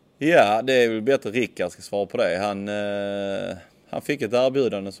 Ja, det är väl bättre Rickard ska svara på det. Han fick ett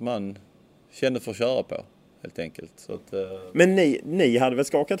erbjudande som han kände för att köra på. Helt enkelt. Så att, men ni hade väl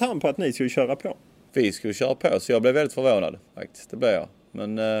skakat hand på att ni skulle köra på? Vi skulle köra på, så jag blev väldigt förvånad faktiskt. Det blev jag.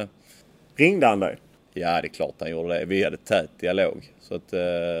 Men, ringde han dig? Ja, det är klart han gjorde det. Vi hade tät dialog. Så att,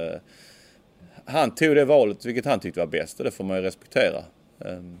 han tog det valet vilket han tyckte var bäst och det får man ju respektera.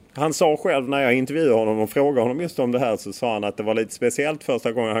 Han sa själv när jag intervjuade honom och frågade honom just om det här, så sa han att det var lite speciellt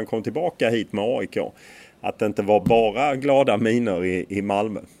första gången han kom tillbaka hit med AIK. Att det inte var bara glada miner i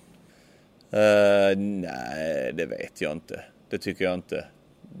Malmö. Nej, det vet jag inte. Det tycker jag inte.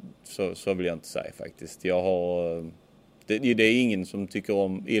 Så vill jag inte säga faktiskt. Det är ingen som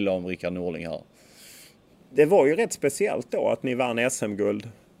tycker illa om Rickard Norling här. Det var ju rätt speciellt då att ni vann SM-guld.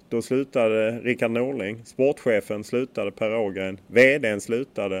 Då slutade Rickard Norling, sportchefen slutade Per Ågren, vdn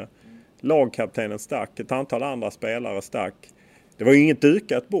slutade, lagkaptenen stack, ett antal andra spelare stack. Det var ju inget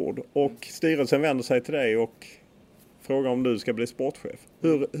dukat bord och styrelsen vänder sig till dig och frågar om du ska bli sportchef.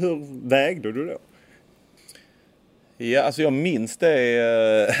 Hur vägde du då? Ja, alltså jag minns det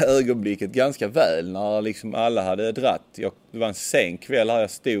ögonblicket ganska väl när liksom alla hade dratt. Det var en sen kväll här, jag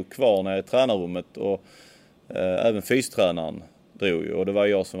stod kvar nere i tränarrummet och även fystränaren drog ju och det var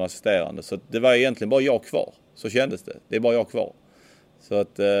jag som var assisterande. Så det var egentligen bara jag kvar. Så kändes det. Det är bara jag kvar. Så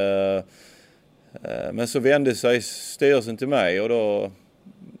att, men så vände sig styrelsen till mig och då,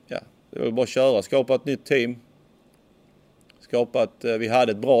 ja, det var bara att köra. Skapa ett nytt team. Vi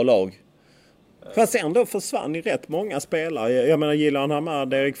hade ett bra lag. Fast ändå försvann ju rätt många spelare. Jag menar Gilan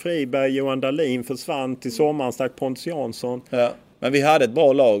Hamad, Erik Friberg, Johan Dahlin försvann till sommaren, stack Pontus Jansson. Ja, men vi hade ett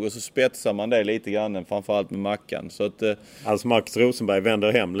bra lag och så spetsar man det lite grann, framförallt med Mackan. Så att, alltså Marcus Rosenberg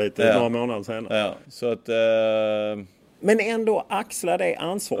vänder hem lite några månader senare. Ja, så att, men ändå axla det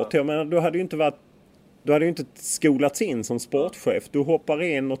ansvaret. Jag menar, du hade ju inte skolats in som sportchef. Du hoppar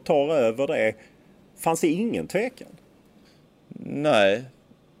in och tar över det. Fanns det ingen tvekan? Nej.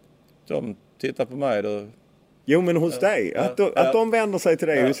 De tittar på mig då. Jo, men hos dig. Att de vänder sig till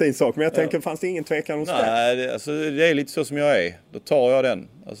dig är ju sin sak. Men jag tänker, fanns det ingen tvekan hos dig? Nej, det är lite så som jag är. Då tar jag den.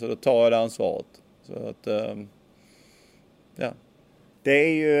 Alltså då tar jag det ansvaret. Så att, ja. Det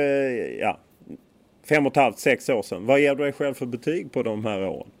är ju, 5,5-6 år sedan. Vad ger du dig själv för betyg på de här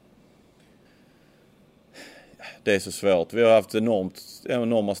åren? Det är så svårt. Vi har haft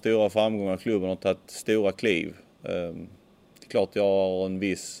enorma stora framgångar. Klubben har tagit stora kliv. Det är klart jag har en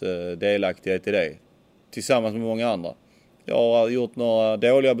viss delaktighet i det. Tillsammans med många andra. Jag har gjort några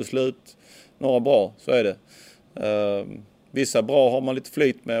dåliga beslut. Några bra, så är det. Vissa bra har man lite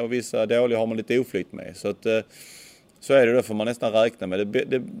flyt med och vissa dåliga har man lite oflyt med. Så att, så är det, får man nästan räkna med.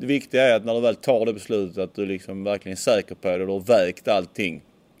 Det viktiga är att när du väl tar det beslutet att du liksom verkligen är säker på det och du har vägt allting.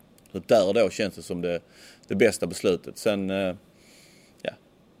 Så där och då känns det som det bästa beslutet. Sen är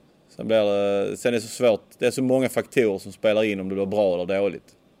det så svårt. Det är så många faktorer som spelar in om det blir bra eller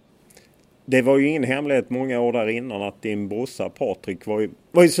dåligt. Det var ju ingen hemlighet många år där innan att din brorsa Patrik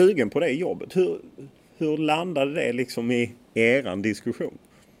var ju sugen på det jobbet. Hur landade det liksom i eran diskussion?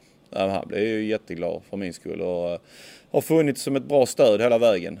 Ja, han blev ju jätteglad för min skull och har funnits som ett bra stöd hela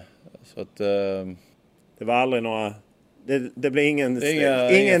vägen. Så att, det var aldrig några... Det blev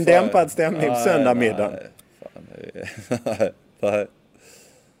ingen dämpad stämning på söndagmiddagen. Nej.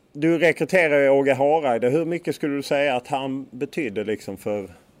 Du rekryterar ju Åge Hareide. Hur mycket skulle du säga att han betydde liksom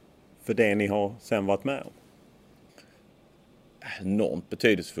för det ni har sen varit med om? Enormt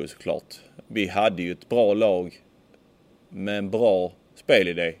betydelsefullt såklart. Vi hade ju ett bra lag med en bra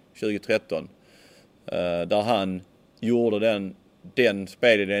spelidé 2013. Där han gjorde den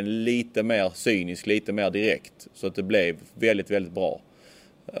spelidén lite mer cynisk, lite mer direkt. Så att det blev väldigt, väldigt bra.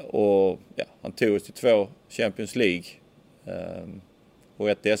 Och han tog oss till 2 Champions League. Och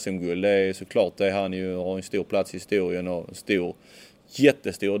 1 SM-guld. Det är såklart det han ju har en stor plats i historien och en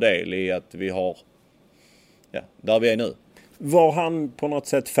jättestor del i att vi har där vi är nu. Var han på något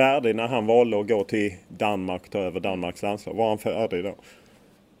sätt färdig när han valde att gå till Danmark, ta över Danmarks landslag? Var han färdig då?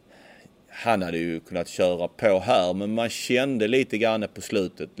 Han hade ju kunnat köra på här, men man kände lite grann på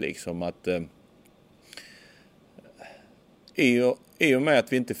slutet liksom att i och med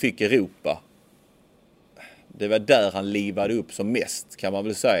att vi inte fick Europa, det var där han livade upp som mest kan man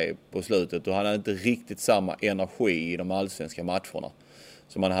väl säga på slutet, och han hade inte riktigt samma energi i de allsvenska matcherna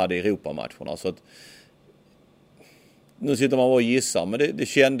som han hade i Europamatcherna. Så att nu sitter man och gissar, men det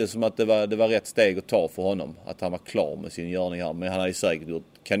kändes som att det var rätt steg att ta för honom. Att han var klar med sin görning här, men han hade säkert gjort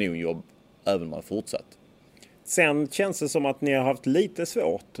kanonjobb även om han fortsatt. Sen känns det som att ni har haft lite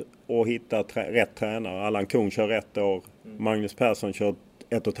svårt att hitta rätt tränare. Allan Kuhn kör 1 år, Magnus Persson kör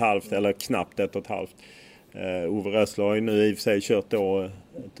 1,5 eller knappt 1,5. Ove Rössler har ju nu i och för sig kört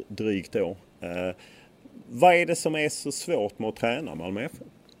ett drygt år. Vad är det som är så svårt med att träna Malmö FF?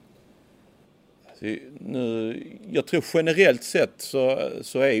 Jag tror generellt sett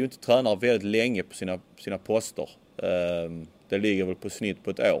så är ju inte tränare väldigt länge på sina poster. Det ligger väl på snitt på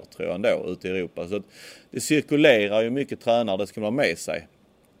ett år tror jag ändå ute i Europa. Så att det cirkulerar ju mycket tränare, det ska man ha med sig.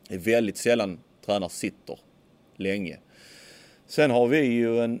 Det är väldigt sällan tränare sitter länge. Sen har vi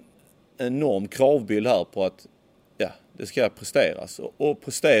ju en enorm kravbild här på att det ska presteras. Och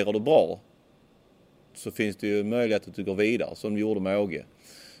presterar du bra så finns det ju möjlighet att du går vidare som du gjorde med Åge.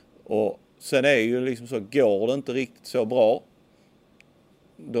 Och sen är ju liksom så, går det inte riktigt så bra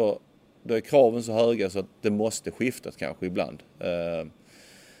då är kraven så höga så att det måste skiftas kanske ibland.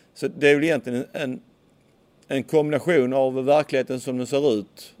 Så det är väl egentligen en kombination av verkligheten som den ser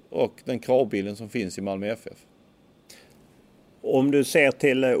ut och den kravbilden som finns i Malmö FF. Om du ser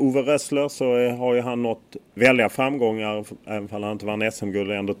till Ove Rössler så har ju han nått väldiga framgångar, även om han inte vann SM-guld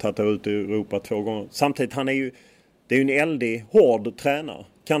och ändå tagit ut i Europa 2 gånger. Samtidigt, det är ju en eldig, hård tränare.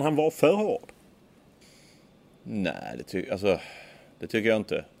 Kan han vara för hård? Nej, det tycker jag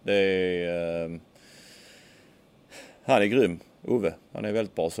inte. Han är grym, Ove. Han är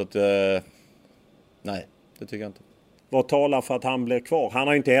väldigt bra. Så att, nej, det tycker jag inte. Vad talar för att han blir kvar? Han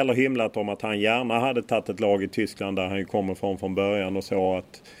har inte heller himlat om att han gärna hade tagit ett lag i Tyskland där han ju kommer från början och så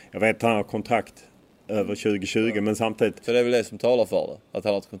att jag vet att han har kontrakt över 2020 men samtidigt... Så det är väl det som talar för det, att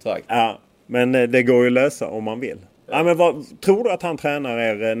han har ett kontrakt? Ja, men det går ju att lösa om man vill. Ja, men tror du att han tränar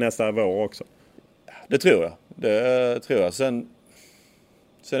er nästa vår också? Det tror jag. Det tror jag. Sen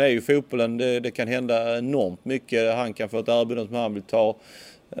är ju fotbollen, det kan hända enormt mycket. Han kan få ett erbjudande som han vill ta.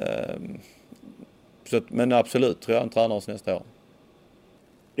 Men absolut tror jag han tränar oss nästa år.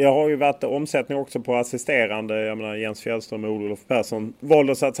 Det har ju varit omsättning också på assisterande. Jag menar Jens Fjällström och Olof Persson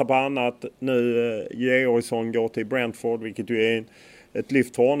valde att satsa på annat. Nu Georgsson går till Brentford, vilket ju är ett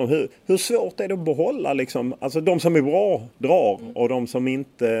lyft för honom. Hur svårt är det att behålla liksom? Alltså de som är bra drar och de som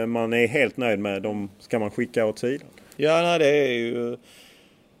inte man är helt nöjd med, de ska man skicka åt sidan. Ja, nej, det är ju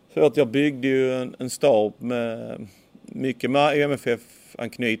så att jag byggde ju en stab med mycket med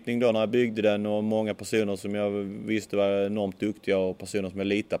MFF-anknytning då när jag byggde den och många personer som jag visste var enormt duktiga och personer som jag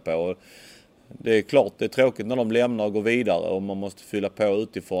litar på. Det är klart, det är tråkigt när de lämnar och går vidare och man måste fylla på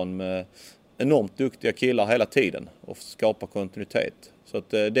utifrån med enormt duktiga killar hela tiden och skapa kontinuitet. Så att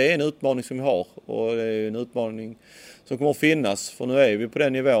det är en utmaning som vi har och det är en utmaning som kommer att finnas. För nu är vi på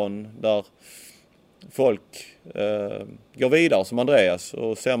den nivån där folk går vidare som Andreas.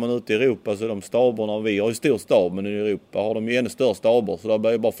 Och ser man ut i Europa så de staberna, vi har ju stor stab, men i Europa har de ju ännu större staber. Så det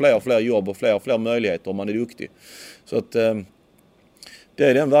blir bara fler och fler jobb och fler möjligheter om man är duktig. Så att det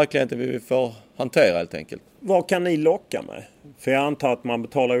är den verkligheten vi får hantera helt enkelt. Vad kan ni locka med? För jag antar att man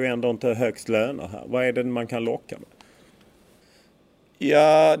betalar ju ändå inte högst löner här. Vad är det man kan locka med?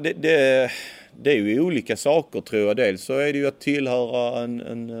 Ja, det är ju olika saker tror jag. Dels så är det ju att tillhöra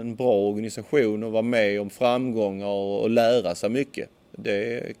en bra organisation och vara med om framgångar och lära sig mycket.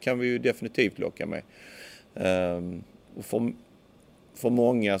 Det kan vi ju definitivt locka med. Och för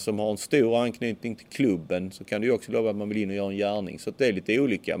många som har en stor anknytning till klubben så kan det ju också lova att man vill in och göra en gärning. Så det är lite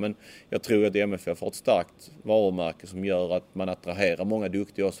olika, men jag tror att MFF har ett starkt varumärke som gör att man attraherar många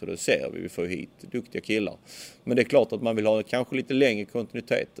duktiga också. Det ser vi får hit duktiga killar. Men det är klart att man vill ha kanske lite längre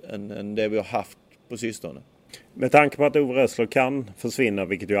kontinuitet än det vi har haft på sistone. Med tanke på att Ove Rössler kan försvinna,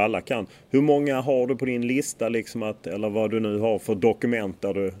 vilket ju alla kan. Hur många har du på din lista liksom eller vad du nu har för dokument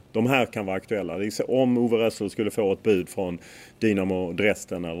där de här kan vara aktuella? Om Ove Rössler skulle få ett bud från Dynamo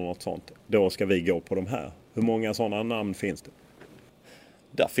Dresden eller något sånt, då ska vi gå på de här. Hur många sådana namn finns det?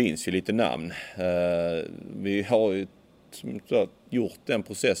 Där finns ju lite namn. Vi har ju gjort den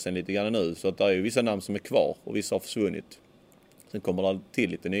processen lite grann nu, så att det är ju vissa namn som är kvar och vissa har försvunnit. Sen kommer det till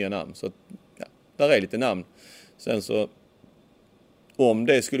lite nya namn, så att, ja, där är lite namn. Sen så, om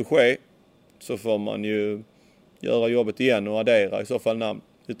det skulle ske så får man ju göra jobbet igen och addera i så fall namn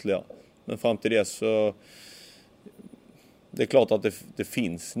ytterligare. Men fram till dess så, det är klart att det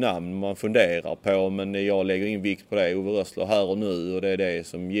finns namn man funderar på, men jag lägger ingen vikt på det. Ove Rössler här och nu, och det är det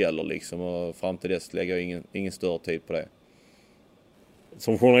som gäller liksom, och fram till dess lägger jag ingen större tid på det.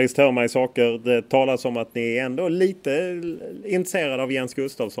 Som journalist hör man i saker, det talas om att ni är ändå lite intresserade av Jens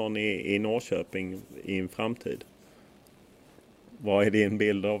Gustafsson i Norrköping i en framtid. Vad är din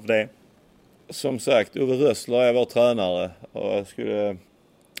bild av det? Som sagt, Ove Rössler är vår tränare och jag skulle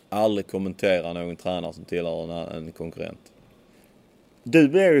aldrig kommentera någon tränare som tillhör en konkurrent.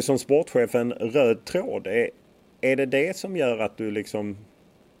 Du är ju som sportchef en röd tråd. Är det som gör att du liksom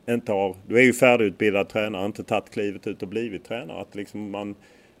inte har... Du är ju färdigutbildad tränare, inte tagit klivet ut och blivit tränare. Att liksom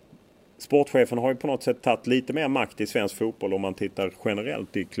sportchefen har ju på något sätt tagit lite mer makt i svensk fotboll om man tittar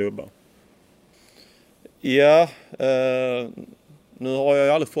generellt i klubbar. Ja, nu har jag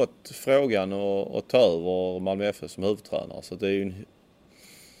ju aldrig fått frågan att ta över Malmö FF som huvudtränare. Så det är ju en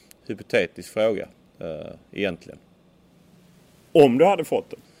hypotetisk fråga egentligen. Om du hade fått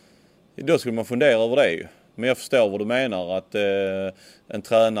det? Då skulle man fundera över det ju. Men jag förstår vad du menar, att en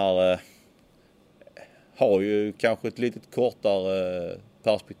tränare har ju kanske ett litet kortare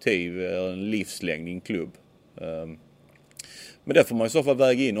perspektiv, en livslängd i en klubb. Men det får man i så fall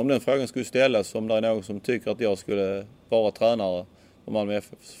väga in. Om den frågan skulle ställas, om det är någon som tycker att jag skulle vara tränare på Malmö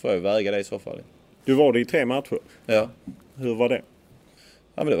FF, så får jag väga det i så fall. Du var det i 3 matcher? Ja. Hur var det?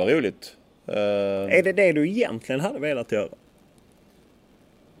 Ja, men det var roligt. Är det du egentligen hade velat göra?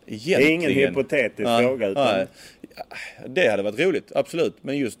 Egentligen. Det är ingen hypotetisk fråga. Utan... Det hade varit roligt, absolut.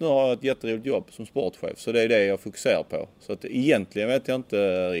 Men just nu har jag ett jätteroligt jobb som sportchef. Så det är det jag fokuserar på. Så att egentligen vet jag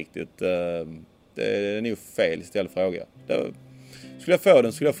inte riktigt. Det är nog fel istället fråga. Skulle jag få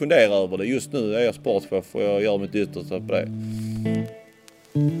den skulle jag fundera över det. Just nu är jag sportchef och jag gör mitt yttersta på det.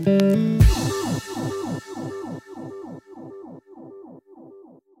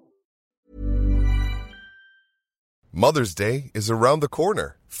 Mother's Day is around the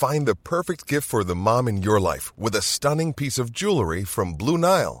corner. Find the perfect gift for the mom in your life with a stunning piece of jewelry from Blue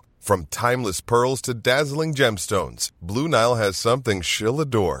Nile. From timeless pearls to dazzling gemstones, Blue Nile has something she'll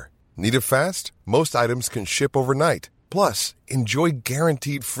adore. Need it fast? Most items can ship overnight. Plus, enjoy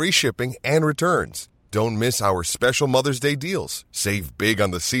guaranteed free shipping and returns. Don't miss our special Mother's Day deals. Save big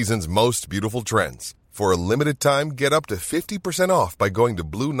on the season's most beautiful trends. For a limited time, get up to 50% off by going to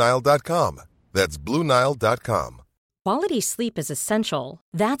BlueNile.com. That's BlueNile.com. Quality sleep is essential.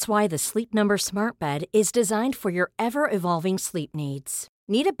 That's why the Sleep Number Smart Bed is designed for your ever-evolving sleep needs.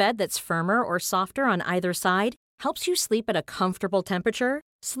 Need a bed that's firmer or softer on either side? Helps you sleep at a comfortable temperature?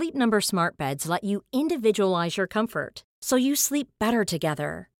 Sleep Number Smart Beds let you individualize your comfort, so you sleep better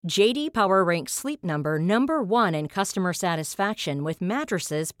together. JD Power ranks Sleep Number #1 in customer satisfaction with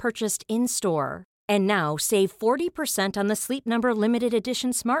mattresses purchased in-store. And now, save 40% on the Sleep Number Limited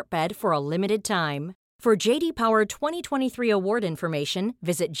Edition Smart Bed for a limited time. For JD Power 2023 award information,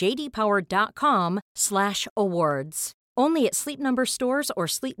 visit jdpower.com/awards. Only at Sleep Number stores or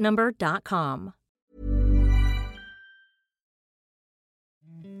sleepnumber.com.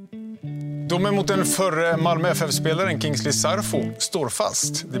 Domen mot den förre Malmö FF-spelaren Kingsley Sarfo står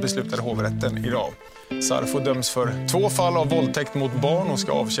fast. Det beslutade hovrätten idag. Sarfo döms för 2 fall av våldtäkt mot barn och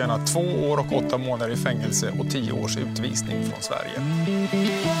ska avtjäna 2 år och 8 månader i fängelse och 10 års utvisning från Sverige.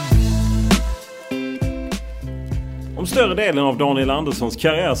 Om större delen av Daniel Anderssons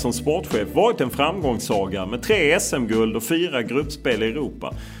karriär som sportchef varit en framgångssaga med 3 SM-guld och 4 gruppspel i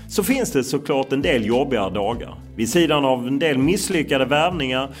Europa, så finns det såklart en del jobbiga dagar. Vid sidan av en del misslyckade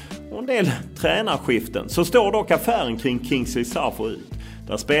värvningar och en del tränarskiften så står dock affären kring Kingsley Sarfo ut,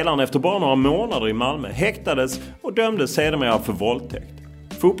 där spelaren efter bara några månader i Malmö häktades och dömdes sedermera för våldtäkt.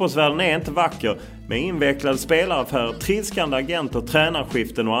 Fotbollsvärlden är inte vacker med invecklade spelaraffärer, trilskande agenter,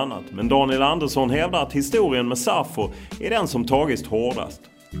 tränarskiften och annat. Men Daniel Andersson hävdar att historien med Sarfo är den som tagits hårdast.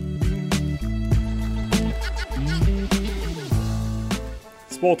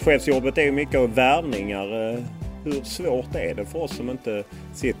 Sportchefsjobbet är ju mycket av värvningar. Hur svårt är det för oss som inte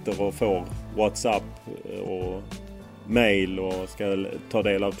sitter och får WhatsApp och mail och ska ta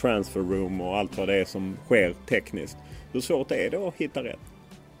del av transfer room och allt vad det är som sker tekniskt? Hur svårt är det att hitta rätt?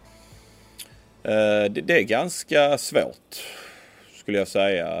 Det är ganska svårt, skulle jag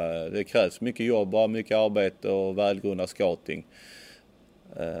säga. Det krävs mycket jobb, mycket arbete och välgrundad scouting.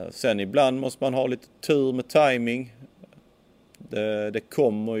 Sen ibland måste man ha lite tur med timing. Det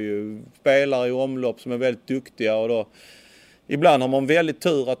kommer ju spelare i omlopp som är väldigt duktiga och då ibland har man väldigt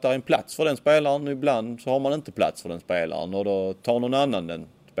tur att det är en plats för den spelaren och ibland så har man inte plats för den spelaren och då tar någon annan den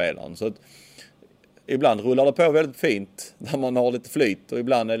spelaren. Så att ibland rullar det på väldigt fint när man har lite flyt och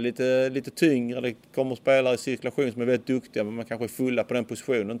ibland är det lite tyngre. Det kommer spelare i cirkulation som är väldigt duktiga men man kanske är fulla på den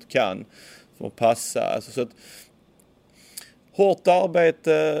positionen och inte kan för att passa. Alltså, så att hårt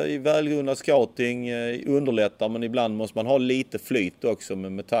arbete i välgrundad scouting underlättar, men ibland måste man ha lite flyt också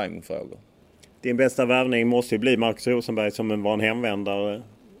med timingfrågor. Din bästa värvning måste ju bli Marcus Rosenberg som var en hemvändare.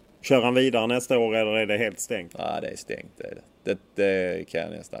 Kör han vidare nästa år eller är det helt stängt? Ja, det är stängt. Det kan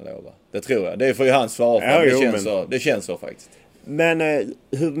jag nästan lova. Det tror jag. Det får ju han svara för. Ja, det känns så faktiskt. Men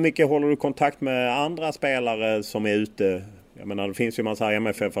hur mycket håller du kontakt med andra spelare som är ute? Jag menar, det finns ju en massa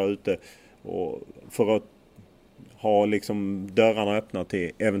MFF ute och för att ha liksom dörrarna öppna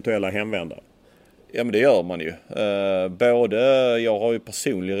till eventuella hemvändare. Ja, men det gör man ju. Jag har ju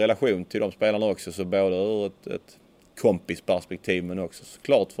personlig relation till de spelarna också, så både ur ett kompisperspektiv men också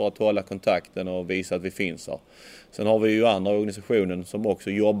såklart för att hålla kontakten och visa att vi finns här. Sen har vi ju andra organisationer som också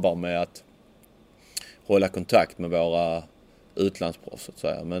jobbar med att hålla kontakt med våra utlandsproffs så att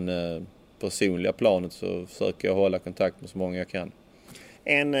säga. Men på personliga planet så försöker jag hålla kontakt med så många jag kan.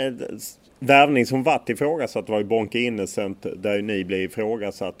 En värvning som varit ifrågasatt var ju Bonke Innocent, där ju ni blev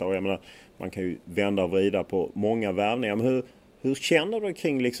ifrågasatta, och jag menar, man kan ju vända och vrida på många värvningar. Men hur känner du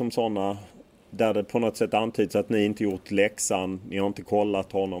kring liksom sådana där det på något sätt antyds att ni inte gjort läxan, ni har inte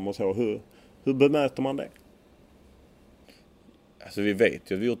kollat honom och så? Hur bemöter man det? Alltså vi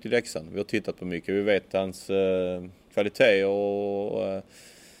vet ju, vi har gjort i läxan, vi har tittat på mycket, vi vet hans kvalitet och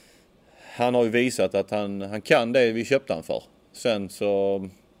han har ju visat att han kan det vi köpte han för.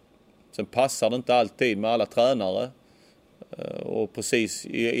 Sen passar det inte alltid med alla tränare och precis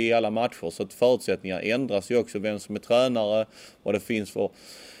i alla matcher, så att förutsättningar ändras ju också, vem som är tränare och det finns för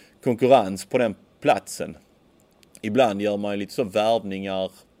konkurrens på den platsen. Ibland gör man ju lite så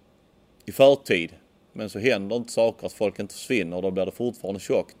värvningar i förtid, men så händer inte saker att folk inte försvinner och då blir det fortfarande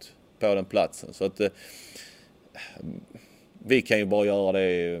tjockt på den platsen. Så att vi kan ju bara göra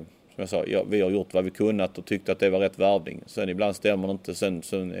det, som jag sa, vi har gjort vad vi kunnat och tyckte att det var rätt värvning. Sen ibland stämmer det inte,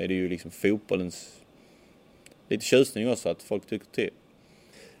 sen är det ju liksom fotbollens lite tjusning också att folk tycker till.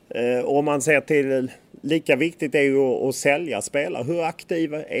 Om man ser till, lika viktigt är ju att sälja spelare. Hur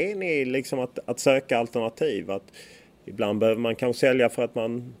aktiva är ni liksom att söka alternativ? Att ibland behöver man kanske sälja för att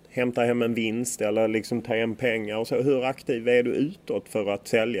man hämtar hem en vinst eller liksom tar hem pengar. Och så. Hur aktiv är du utåt för att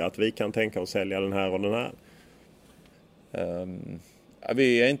sälja? Att vi kan tänka oss sälja den här och den här?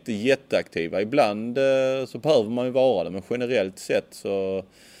 Vi är inte jätteaktiva. Ibland så behöver man ju vara det. Men generellt sett så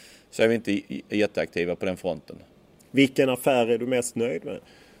är vi inte jätteaktiva på den fronten. Vilken affär är du mest nöjd med?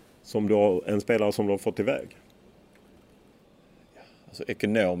 Som du har, en spelare som du har fått iväg? Alltså,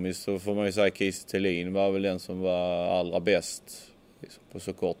 ekonomiskt så får man ju säga Kiese Thelin var väl den som var allra bäst liksom, på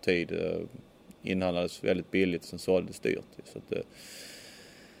så kort tid. Inhandlades väldigt billigt, sen såldes dyrt. Så att,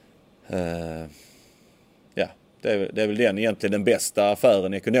 det är väl egentligen den bästa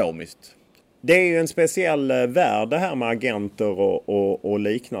affären ekonomiskt. Det är ju en speciell värld det här med agenter och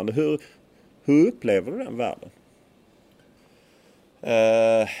liknande. Hur upplever du den världen? Det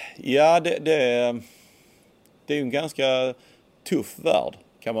är ju en ganska tuff värld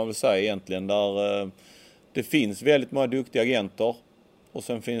kan man väl säga egentligen, där det finns väldigt många duktiga agenter och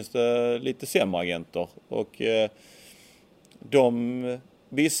sen finns det lite sämre agenter och de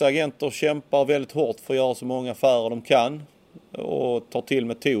vissa agenter kämpar väldigt hårt för att göra så många affärer de kan och tar till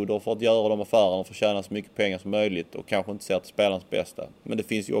metoder för att göra de affärerna för att tjäna så mycket pengar som möjligt och kanske inte ser till spelarens bästa. Men det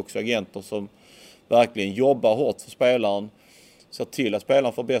finns ju också agenter som verkligen jobbar hårt för spelaren, ser till att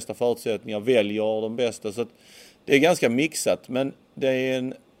spelaren får bästa förutsättningar, väljer de bästa. Så att det är ganska mixat, men det är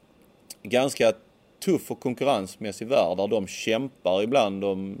en ganska tuff och konkurrensmässig värld där de kämpar ibland,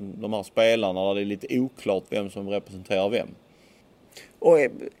 de här spelarna, där det är lite oklart vem som representerar vem. Och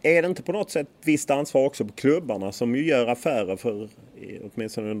är det inte på något sätt visst ansvar också på klubbarna som ju gör affärer? För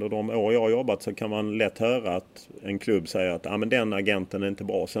åtminstone under de år jag har jobbat så kan man lätt höra att en klubb säger att men den agenten är inte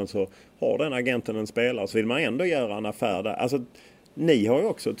bra. Sen så har den agenten en spelare, så vill man ändå göra en affär där. Alltså, ni har ju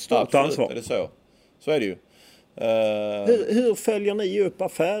också ett stort ansvar. Är det så? Så är det ju. Hur följer ni upp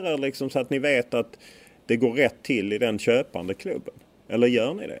affärer liksom, så att ni vet att det går rätt till i den köpande klubben? Eller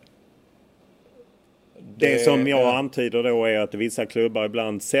gör ni det? Det som jag antyder då är att vissa klubbar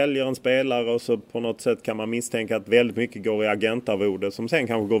ibland säljer en spelare och så på något sätt kan man misstänka att väldigt mycket går i agentarvode som sen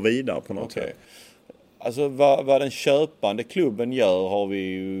kanske går vidare på något sätt. Alltså vad den köpande klubben gör har vi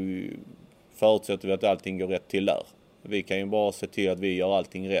ju, förutsätter vi att allting går rätt till där. Vi kan ju bara se till att vi gör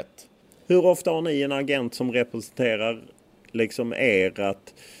allting rätt. Hur ofta har ni en agent som representerar liksom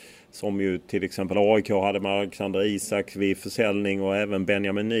att som ju till exempel AIK hade med Alexander Isak vid försäljning och även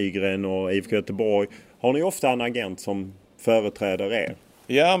Benjamin Nygren och IFK Göteborg. Har ni ofta en agent som företräder er?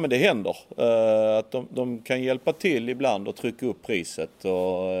 Ja, men det händer. Att de kan hjälpa till ibland och trycka upp priset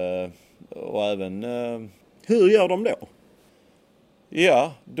och även... Hur gör de då?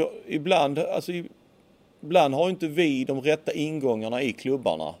 Ja, ibland har inte vi de rätta ingångarna i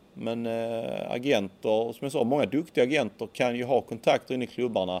klubbarna. Men agenter, som jag sa, många duktiga agenter kan ju ha kontakter in i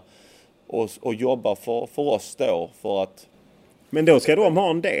klubbarna och jobba för oss då för att... Men då ska de ha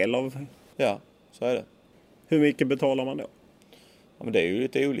en del av... Ja, så är det. Hur mycket betalar man då? Ja, men det är ju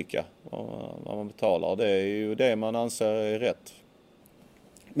lite olika vad man betalar. Det är ju det man anser är rätt.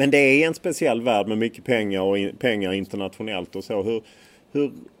 Men det är en speciell värld med mycket pengar och pengar internationellt och så.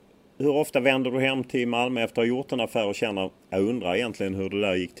 Hur ofta vänder du hem till Malmö efter att ha gjort en affär och känner, jag undrar egentligen hur det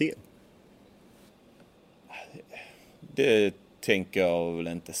där gick till? Det tänker jag väl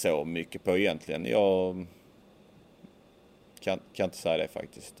inte så mycket på egentligen. Jag kan inte säga det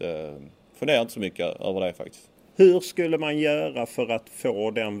faktiskt. Funderar inte så mycket över det faktiskt. Hur skulle man göra för att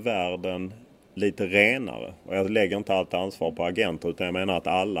få den världen lite renare? Och jag lägger inte allt ansvar på agenter, utan jag menar att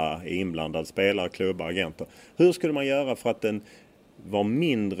alla är inblandade, spelare, klubbar, agenter. Hur skulle man göra för att den var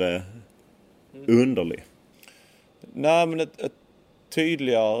mindre underlig? Nej, men ett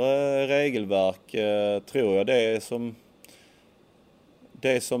tydligare regelverk tror jag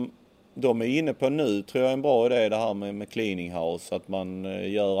det som de är inne på nu tror jag är en bra idé, det här med cleaning house, att man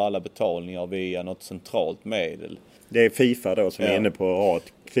gör alla betalningar via något centralt medel. Det är FIFA då som är inne på att ha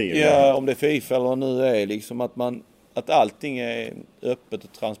ett cleaning. Ja, om det är FIFA eller nu är liksom att allting är öppet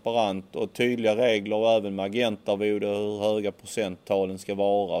och transparent och tydliga regler och även med agentarvode hur höga procenttalen ska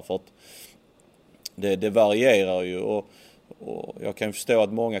vara, för att det varierar ju och jag kan förstå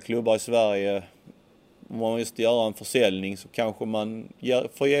att många klubbar i Sverige, om man måste göra en försäljning så kanske man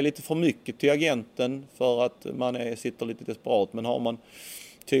får ge lite för mycket till agenten för att man sitter lite desperat, men har man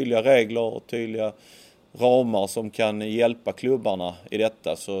tydliga regler och tydliga ramar som kan hjälpa klubbarna i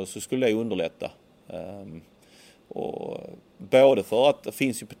detta så skulle det underlätta. Och både för att det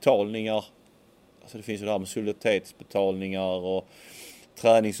finns ju betalningar, alltså det finns ju det här med solidaritetsbetalningar och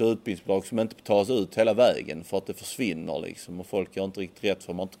tränings- och utbildningsbolag som inte betalas ut hela vägen för att det försvinner liksom, och folk gör inte riktigt rätt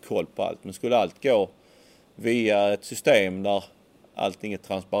för man har inte koll på allt. Men skulle allt gå via ett system där allting är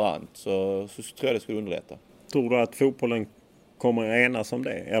transparent så tror jag det skulle underlätta. Tror du att fotbollen kommer att enas om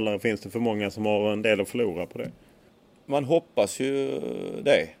det? Eller finns det för många som har en del att förlora på det? Man hoppas ju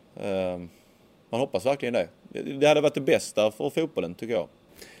det. Man hoppas verkligen det. Det hade varit det bästa för fotbollen tycker jag.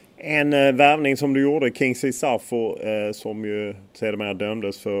 En värvning som du gjorde, Kingsley Safo, som ju sedermera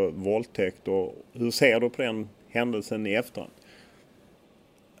dömdes för våldtäkt. Och hur ser du på den händelsen i efterhand?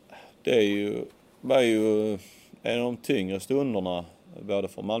 Det var ju en av de tyngre stunderna både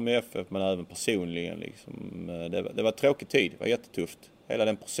för Malmö FF men även personligen. Liksom. Det var en tråkig tid, det var jättetufft. Hela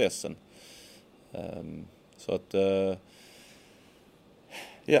den processen. Så att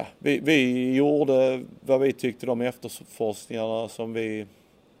ja, vi gjorde vad vi tyckte de efterforskningarna som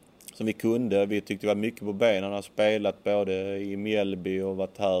vi kunde. Vi tyckte det var mycket på benen, har spelat både i Mjällby och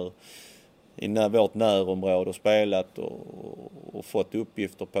varit här i vårt närområde och spelat och fått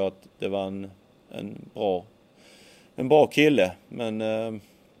uppgifter på att det var en bra kille. Men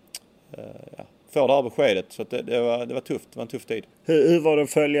får det här beskedet så att det var tufft, det var en tuff tid. Hur var det att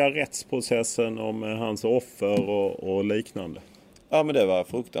följa rättsprocessen om hans offer och liknande? Ja, men det var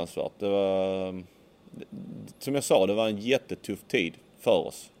fruktansvärt. Det var, som jag sa, det var en jättetuff tid för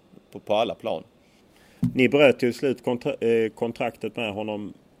oss på alla plan. Ni bröt ju slut kontraktet med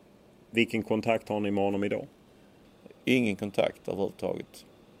honom. Vilken kontakt har ni med honom idag? Ingen kontakt överhuvudtaget.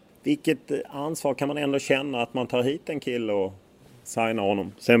 Vilket ansvar kan man ändå känna att man tar hit en kille och signar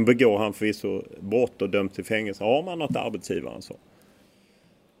honom? Sen begår han förvisso brott och döms till fängelse. Har man något arbetsgivaransvar?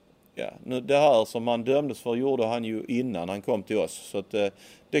 Ja, nu det här som han dömdes för gjorde han ju innan han kom till oss. Så att, det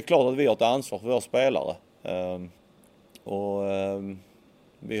är klart att vi har ett ansvar för våra spelare.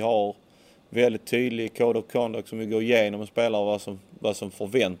 Vi har väldigt tydlig code of conduct som vi går igenom och spelar vad som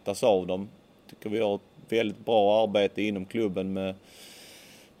förväntas av dem. Jag tycker vi har ett väldigt bra arbete inom klubben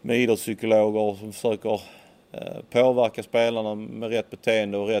med idrottspsykologer som försöker påverka spelarna med rätt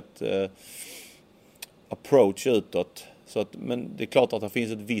beteende och rätt approach utåt. Så att, men det är klart att det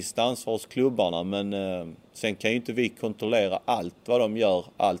finns ett visst ansvar hos klubbarna, men sen kan ju inte vi kontrollera allt vad de gör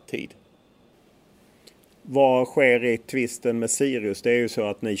alltid. Vad sker i tvisten med Sirius? Det är ju så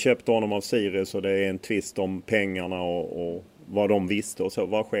att ni köpte honom av Sirius och det är en tvist om pengarna och vad de visste och så.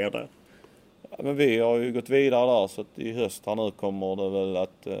 Vad sker där? Ja, men vi har ju gått vidare där, så att i höst här nu kommer det väl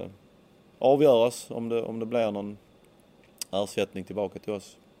att avgöras om det blir någon ersättning tillbaka till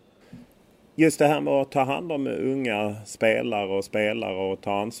oss. Just det här med att ta hand om unga spelare och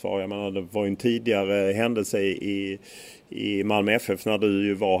ta ansvar. Jag menar, det var ju en tidigare händelse i Malmö FF när du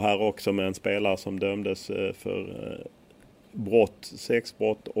ju var här också med en spelare som dömdes för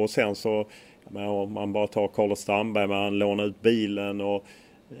sexbrott. Och sen så, om man bara tar Carlos Strandberg, man lånar ut bilen och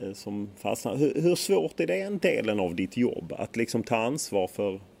som fastnar. Hur svårt är det en delen av ditt jobb? Att liksom ta ansvar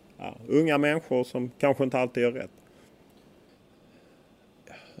för unga människor som kanske inte alltid gör rätt?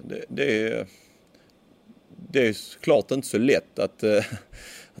 Det är klart inte så lätt att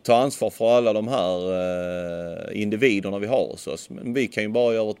ta ansvar för alla de här individerna vi har hos oss. Men vi kan ju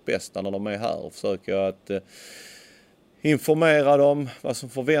bara göra vårt bästa när de är här och försöka att informera dem vad som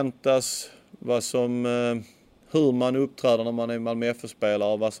förväntas, hur man uppträder när man är Malmö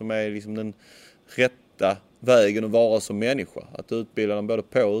FF-spelare och vad som är liksom den rätta vägen att vara som människa. Att utbilda dem både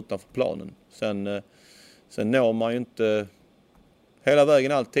på och utanför planen. Sen når man ju inte hela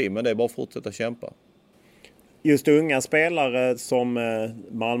vägen alltid, men det är bara att fortsätta kämpa. Just unga spelare som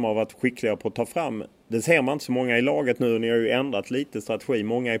Malmö har varit skickliga på att ta fram. Det ser man inte så många i laget nu. Ni har ju ändrat lite strategi.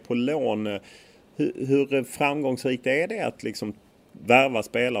 Många är på lån. Hur framgångsrikt är det att liksom värva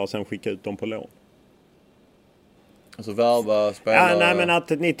spelare och sen skicka ut dem på lån? Alltså värva spelare? Ja, nej, men att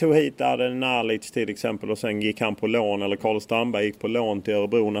ni tog hit Adel Nalic till exempel och sen gick han på lån. Eller Carlos Strandberg gick på lån till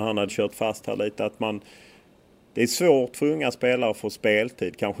Örebro när han hade kört fast här lite. Att det är svårt för unga spelare att få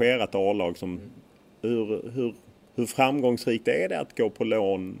speltid. Kanske är ett A-lag som... Hur framgångsrikt är det att gå på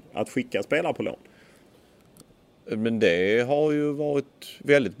lån, att skicka spelare på lån? Men det har ju varit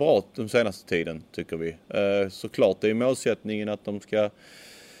väldigt bra den senaste tiden, tycker vi. Såklart det är målsättningen att de ska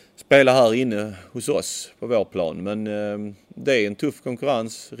spela här inne hos oss på vår plan. Men det är en tuff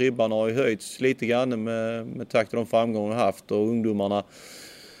konkurrens. Ribban har ju höjts lite grann med takt till de framgångar de har haft och ungdomarna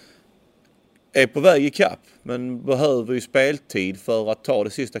är på väg i kapp, men behöver ju speltid för att ta det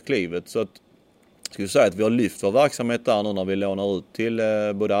sista klivet. Så att ska vi säga att vi har lyft vår verksamhet där nu när vi lånar ut till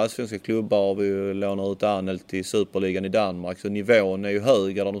både allsvenska klubbar och vi lånar ut Anel till Superligan i Danmark. Så nivån är ju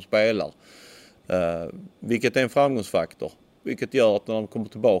högre där de spelar. Vilket är en framgångsfaktor. Vilket gör att när de kommer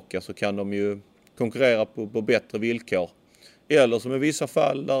tillbaka så kan de ju konkurrera på bättre villkor. Eller som i vissa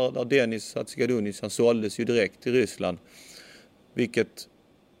fall där Dennis Hatzigadunis, han såldes ju direkt till Ryssland. Vilket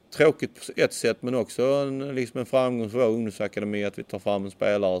tråkigt på ett sätt, men också en framgång för vår ungdomsakademi att vi tar fram en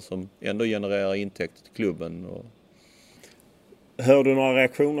spelare som ändå genererar intäkter till klubben. Hör du några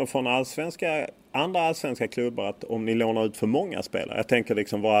reaktioner från andra allsvenska klubbar att om ni lånar ut för många spelare? Jag tänker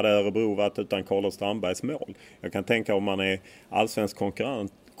liksom, vad hade Örebro varit utan Carlos Strandbergs mål? Jag kan tänka om man är allsvensk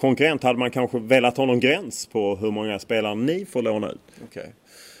konkurrent hade man kanske velat ha någon gräns på hur många spelare ni får låna ut. Okej.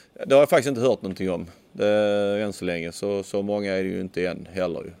 Det har jag faktiskt inte hört någonting om. Än så länge. Så många är det ju inte än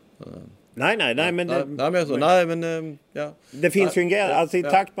heller ju. Det finns ju en grej. Alltså i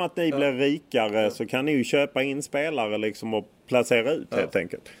takt med att ni blir rikare så kan ni ju köpa in spelare liksom och placera ut helt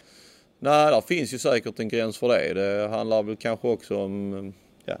enkelt. Nej, där finns ju säkert en gräns för det. Det handlar väl kanske också om...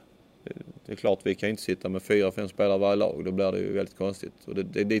 Det är klart vi kan inte sitta med 4-5 spelare varje lag. Då blir det ju väldigt konstigt. Och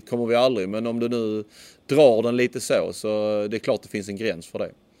dit kommer vi aldrig. Men om du nu drar den lite så det är klart det finns en gräns för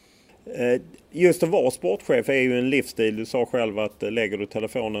det. Just att vara sportchef är ju en livsstil. Du sa själv att lägger du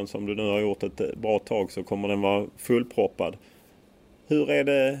telefonen som du nu har gjort ett bra tag så kommer den vara fullproppad.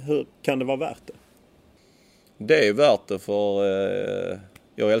 Hur kan det vara värt det? Det är värt det för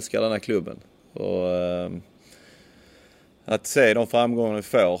jag älskar den här klubben. Och att se de framgångar vi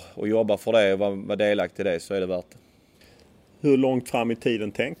får och jobba för det och vara delaktig i det, så är det värt det. Hur långt fram i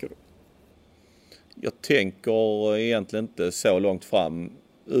tiden tänker du? Jag tänker egentligen inte så långt fram.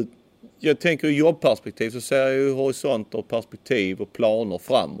 Jag tänker i jobbperspektiv så ser jag ju horisonter och perspektiv och planer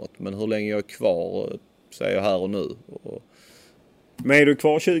framåt. Men hur länge jag är kvar säger jag här och nu. Men är du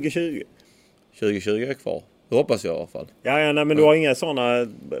kvar 2020? 2020 är jag kvar. Det hoppas jag i alla fall. Ja, nej, men du har inga sådana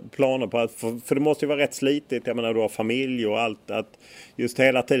planer på att... För det måste ju vara rätt slitigt. Jag menar, du har familj och allt. Att just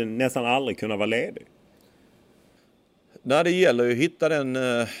hela tiden nästan aldrig kunna vara ledig. Nej, det gäller ju att hitta den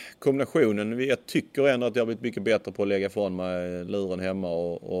kombinationen. Jag tycker ändå att jag har blivit mycket bättre på att lägga från mig luren hemma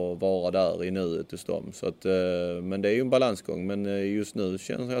och vara där i nuet hos dem. Så att, men det är ju en balansgång. Men just nu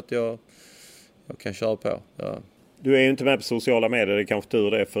känns det att jag kan köra på. Ja. Du är ju inte med på sociala medier, det är kanske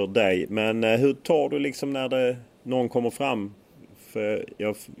tur det för dig. Men hur tar du liksom när någon kommer fram? För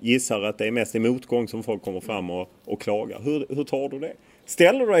jag gissar att det är mest i motgång som folk kommer fram och klagar. Hur tar du det?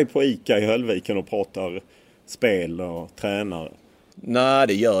 Ställer du dig på ICA i Höllviken och pratar spel och tränare? Nej,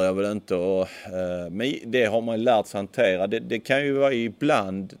 det gör jag väl inte. Men det har man lärt sig hantera. Det kan ju vara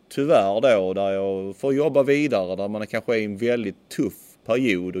ibland, tyvärr då, där jag får jobba vidare. Där man kanske är i en väldigt tuff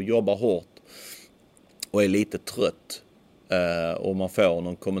period och jobbar hårt. Och är lite trött. Och man får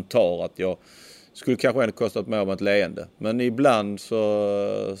någon kommentar att jag skulle kanske ändå kostat mer om ett leende. Men ibland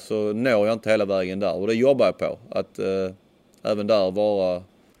så når jag inte hela vägen där. Och det jobbar jag på. Att även där vara...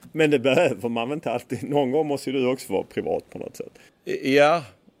 Men det behöver man väl inte alltid. Någon gång måste ju du också vara privat på något sätt. Ja,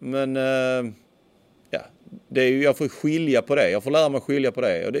 men ja, det är ju, jag får skilja på det. Jag får lära mig skilja på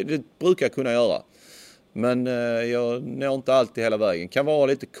det. Och det brukar jag kunna göra. Men jag når inte alltid hela vägen. Kan vara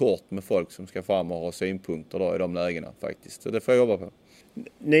lite kort med folk som ska fram och ha synpunkter då i de lägena faktiskt. Så det får jag jobba på.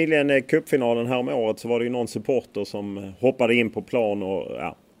 Nyligen i cupfinalen här om året så var det ju någon supporter som hoppade in på plan och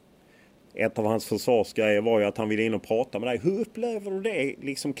ja, ett av hans försvarsgrejer var ju att han ville in och prata med dig. Hur upplever du det,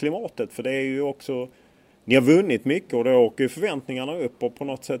 liksom klimatet? För det är ju också, ni har vunnit mycket och då åker ju förväntningarna upp och på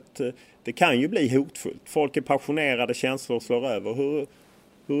något sätt, det kan ju bli hotfullt. Folk är passionerade, känslor slår över.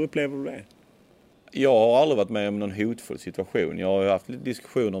 Hur upplever du det? Jag har aldrig varit med om någon hotfull situation. Jag har haft lite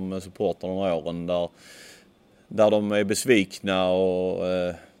diskussioner med supporterna några åren där de är besvikna och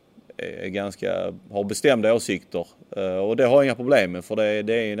har bestämda åsikter. Och det har jag inga problem med, för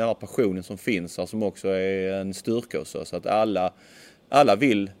det är den här passionen som finns här som också är en styrka. Så att alla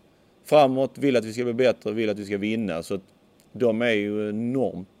vill framåt, vill att vi ska bli bättre, vill att vi ska vinna. Så att de är ju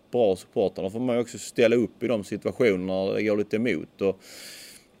enormt bra supporter. Då får man också ställa upp i de situationerna där det går lite emot och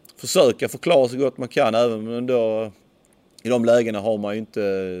försöka förklara så gott man kan, även då i de lägena har man ju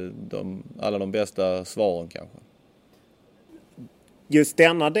inte alla de bästa svaren kanske. Just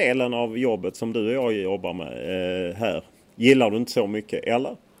denna delen av jobbet som du och jag jobbar med här, gillar du inte så mycket,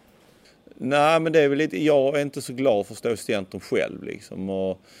 eller? Nej, men det är väl lite, jag är inte så glad för att stå i centrum själv liksom.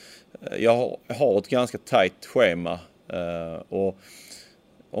 Och jag har ett ganska tajt schema och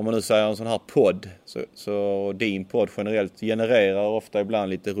om man nu säger en sån här podd så din podd generellt genererar ofta ibland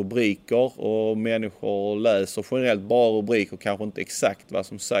lite rubriker och människor läser generellt bara rubriker och kanske inte exakt vad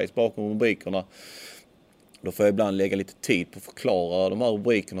som sägs bakom rubrikerna. Då får jag ibland lägga lite tid på att förklara de här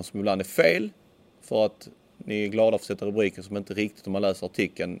rubrikerna som ibland är fel, för att ni är glada för att sätta rubriker som inte riktigt, om man läser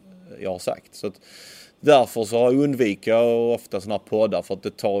artikeln, jag har sagt. Så att därför så har jag undvikit ofta såna här poddar, för att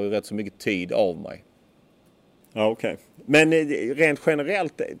det tar ju rätt så mycket tid av mig. Ja, okej. Men rent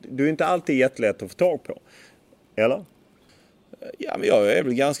generellt, du är inte alltid jättelätt att få tag på, eller? Ja, men jag är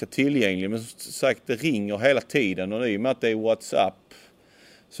väl ganska tillgänglig, men som sagt, det ringer hela tiden, och i och med att det är WhatsApp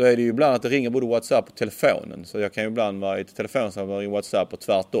så är det ju ibland att det ringer både WhatsApp och telefonen. Så jag kan ju ibland vara i telefonsamtal i WhatsApp och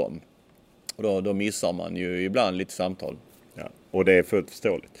tvärtom. Och då missar man ju ibland lite samtal. Ja, och det är fullt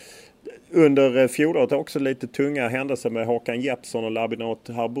förståeligt. Under fjolåret också lite tunga händelser med Håkan Jeppsson och Labinot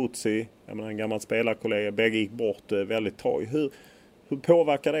Harbutsi. Jag menar, en gammal spelarkollega. Bägge gick bort väldigt tag. Hur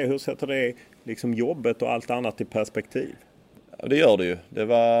påverkar det? Hur sätter det liksom jobbet och allt annat i perspektiv? Ja, det gör det ju. Det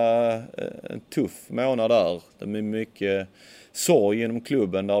var en tuff månad där. Det är mycket sorg genom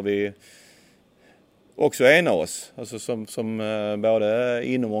klubben där vi också enar oss. Alltså som både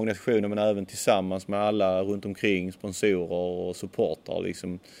inom organisationen men även tillsammans med alla runt omkring, sponsorer och supportrar,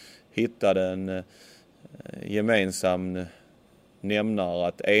 liksom hittade en gemensam nämnare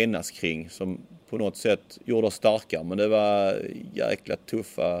att enas kring som på något sätt gjorde oss starkare. Men det var jäkla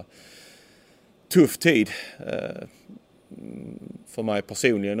tuff tid för mig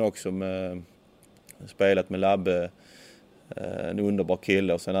personligen också, med spelat med Labbe, en underbar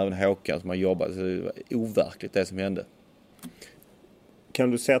kille, och sen även Håkan som har jobbat. Så det var overkligt det som hände.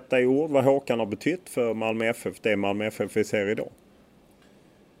 Kan du sätta i ord vad Håkan har betytt för Malmö FF, det Malmö FF vi ser idag?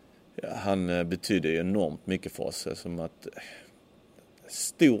 Han betyder ju enormt mycket för oss. Som att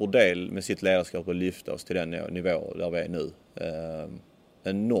stor del med sitt ledarskap att lyfta oss till den nivå där vi är nu.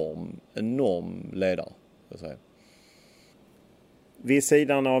 Enorm ledare, jag säga. Vid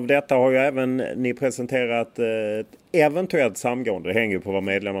sidan av detta har ju även ni presenterat ett eventuellt samgående. Det hänger ju på vad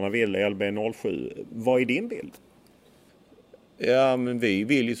medlemmarna vill, LB07. Vad är din bild? Ja, men vi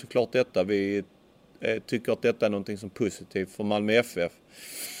vill ju såklart detta. Vi tycker att detta är någonting som är positivt för Malmö FF.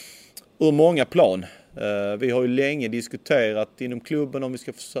 Ur många plan. Vi har ju länge diskuterat inom klubben om vi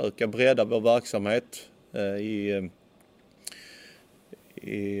ska försöka bredda vår verksamhet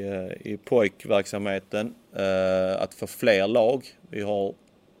i pojkverksamheten. Att få fler lag. Vi har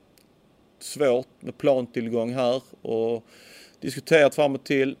svårt med plantillgång här och diskuterat fram och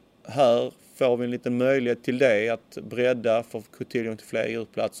till. Här får vi en liten möjlighet till det, att bredda, få tillgång till fler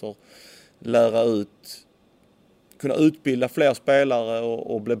idrottsplatser, lära ut, kunna utbilda fler spelare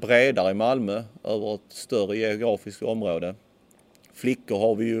och bli bredare i Malmö över ett större geografiskt område. Flickor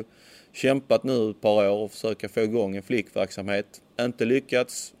har vi ju kämpat nu ett par år och försöka få igång en flickverksamhet. Inte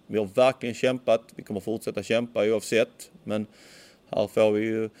lyckats. Vi har verkligen kämpat. Vi kommer fortsätta kämpa oavsett. Men här får vi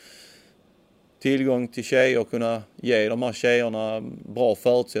ju tillgång till tjejer och kunna ge de här tjejerna bra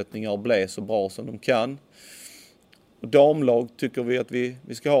förutsättningar och bli så bra som de kan. Och damlag tycker vi att vi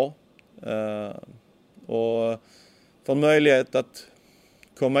ska ha. Och få en möjlighet att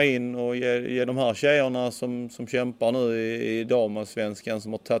komma in och ge de här tjejerna som kämpar nu i damallsvenskan,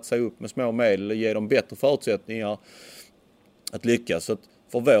 som har tagit sig upp med små medel, och ge dem bättre förutsättningar att lyckas. Så att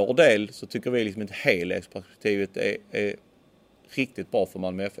för vår del så tycker vi liksom att helhetsperspektivet är riktigt bra för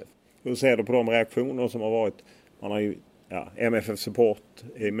Malmö FF. Hur ser du på de reaktioner som har varit? Man har ju MFF Support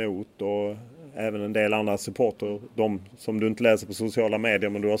emot och även en del andra supporter, de som du inte läser på sociala medier,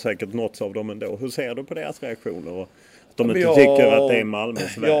 men du har säkert nåtts av dem ändå. Hur ser du på deras reaktioner? Och att de inte tycker att det är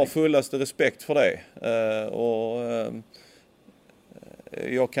Malmös väg? Jag har fullaste respekt för det.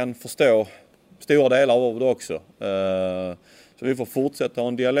 Jag kan förstå stora delar av det också. Så vi får fortsätta ha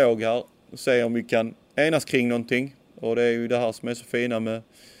en dialog här och se om vi kan enas kring någonting. Och det är ju det här som är så fina med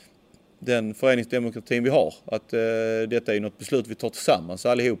den föreningsdemokratin vi har. Att detta är något beslut vi tar tillsammans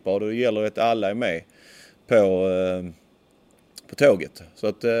allihopa, och då gäller det att alla är med på tåget. Så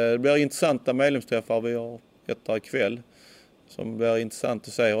att det blir intressanta medlemsträffar vi har här ikväll, som blir intressant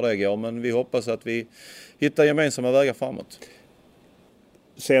att se hur det går. Men vi hoppas att vi hittar gemensamma vägar framåt.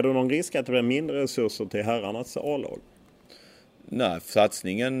 Ser du någon risk att det blir mindre resurser till herrarnas A-lag? Nej,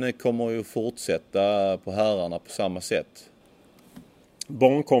 satsningen kommer ju fortsätta på herrarna på samma sätt.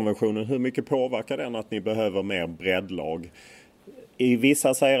 Barnkonventionen, hur mycket påverkar den att ni behöver mer breddlag? I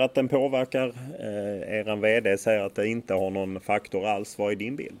vissa säger att den påverkar, eran vd säger att det inte har någon faktor alls. Vad är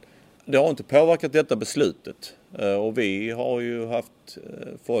din bild? Det har inte påverkat detta beslutet. Och vi har ju haft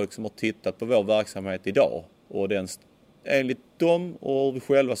folk som har tittat på vår verksamhet idag. Och enligt dem och vi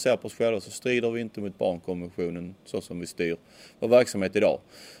själva ser på oss själva så strider vi inte mot barnkonventionen så som vi styr vår verksamhet idag.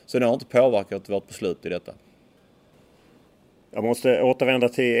 Så det har inte påverkat vårt beslut i detta. Jag måste återvända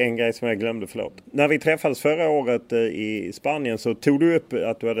till en grej som jag glömde, förlåt. När vi träffades förra året i Spanien så tog du upp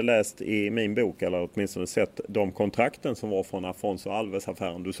att du hade läst i min bok, eller åtminstone sett de kontrakten som var från Afonso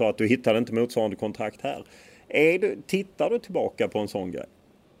Alves-affären. Du sa att du hittade inte motsvarande kontrakt här. Tittar du tillbaka på en sån grej?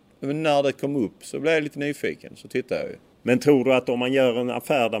 Men när det kom upp så blev jag lite nyfiken, så tittar jag ju. Men tror du att om man gör en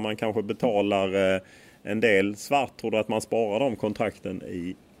affär där man kanske betalar en del svart, tror du att man sparar de kontrakten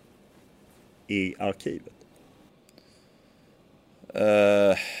i arkivet?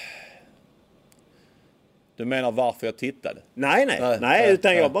 Du menar varför jag tittade? Nej,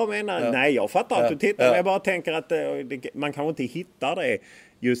 utan jag bara menar, nej, jag fattar att du tittar, men jag bara tänker att man kanske inte hittar det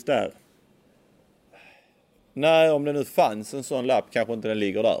just där. Nej, om det nu fanns en sån lapp kanske inte den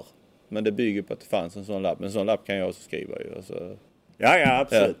ligger där. Men det bygger på att det fanns en sån lapp. Men en sån lapp kan jag också skriva ju. Alltså. Ja,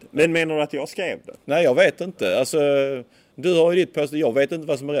 absolut. Ja. Men menar du att jag skrev det? Nej, jag vet inte. Alltså, du har ju ditt post. Jag vet inte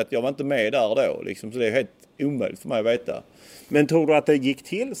vad som är rätt. Jag var inte med där då. Liksom, så det är helt omöjligt för mig att veta. Men tror du att det gick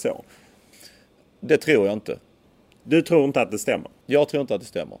till så? Det tror jag inte. Du tror inte att det stämmer? Jag tror inte att det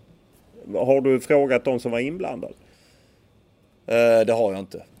stämmer. Har du frågat de som var inblandade? Det har jag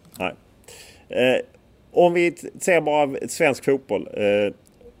inte. Nej. Om vi ser bara svensk fotboll.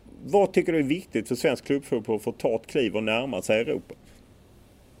 Vad tycker du är viktigt för svensk klubbfotboll för att ta ett kliv och närma sig Europa?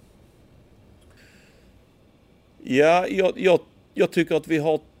 Ja, jag tycker att vi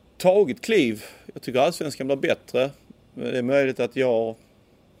har tagit kliv. Jag tycker att allsvenskan blir bättre. Det är möjligt att jag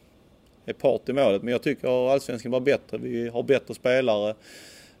är part i målet, men jag tycker att allsvenskan blir bättre. Vi har bättre spelare,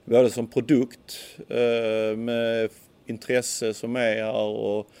 både som produkt med intresse som är här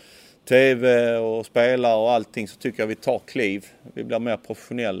och TV och spelare och allting, så tycker jag vi tar kliv. Vi blir mer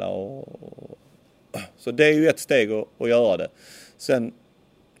professionella. Så det är ju ett steg att göra det. Sen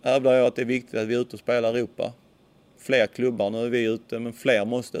hävdar jag att det är viktigt att vi är ute och spelar Europa. Fler klubbar, nu är vi ute, men fler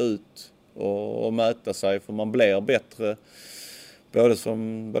måste ut och mäta sig, för man blir bättre. Både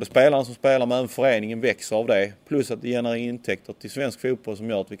spelaren som spelar, men även föreningen växer av det. Plus att det genererar intäkter till svensk fotboll som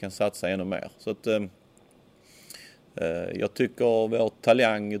gör att vi kan satsa ännu mer. Så att jag tycker vår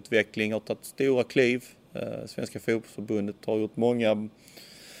talangutveckling har tagit stora kliv. Svenska fotbollsförbundet har gjort många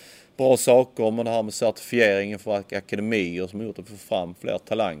bra saker med det här med certifieringen för akademier som har gjort att vi får fram fler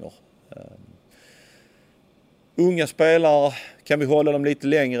talanger. Unga spelare, kan vi hålla dem lite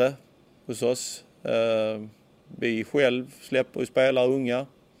längre hos oss? Vi själv släpper ju spelare unga.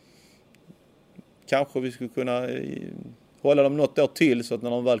 Kanske vi skulle kunna hålla dem något år till, så att när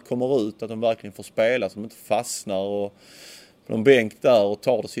de väl kommer ut att de verkligen får spela, så de inte fastnar och på en bänk där och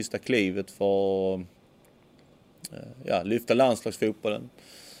tar det sista klivet för att lyfta landslagsfotbollen.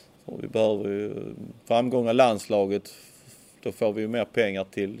 Och vi behöver ju framgånga landslaget, då får vi ju mer pengar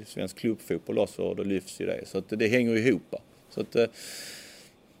till svensk klubbfotboll också, och då lyfts ju det. Så att det hänger ihop. Så att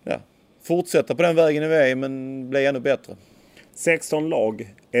fortsätta på den vägen vi är, men bli ännu bättre. 16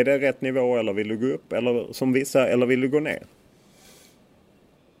 lag, är det rätt nivå, eller vill du gå upp eller som vissa, eller vill du gå ner?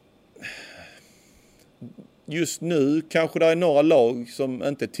 Just nu kanske det är några lag som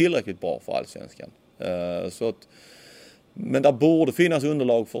inte är tillräckligt bra för allsvenskan. Men där borde finnas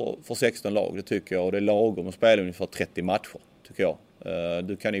underlag för 16 lag, det tycker jag. Och det är lagom att spela ungefär 30 matcher, tycker jag.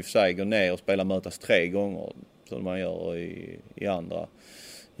 Du kan i och för sig gå ner och spela mötas 3 gånger, som man gör i andra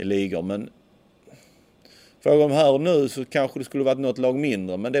ligor. Men frågar om här och nu så kanske det skulle varit något lag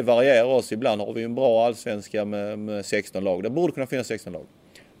mindre. Men det varierar oss. Ibland har vi en bra allsvenska med 16 lag. Det borde kunna finnas 16 lag.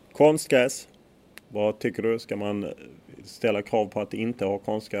 Konstgräs. Vad tycker du? Ska man ställa krav på att inte ha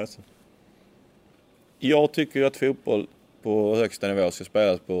konstgräs? Jag tycker att fotboll på högsta nivå ska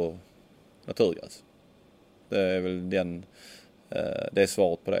spelas på naturgräs. Det är väl det är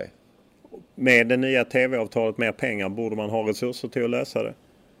svaret på det. Med det nya tv-avtalet, mer pengar, borde man ha resurser till att lösa det?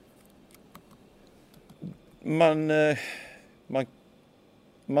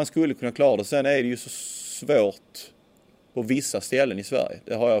 Man skulle kunna klara det. Sen är det ju så svårt på vissa ställen i Sverige.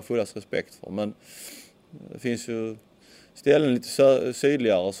 Det har jag fullast respekt för. Men det finns ju ställen lite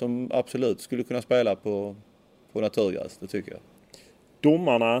sydligare som absolut skulle kunna spela på naturgräs, det tycker jag.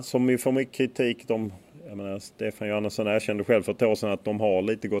 Domarna som vi får mycket kritik, Stefan Johannesson erkände själv för ett år sedan att de har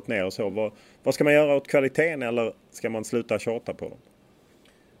lite gått ner och så. Vad ska man göra åt kvaliteten, eller ska man sluta tjata på dem?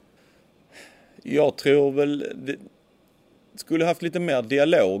 Jag tror väl skulle haft lite mer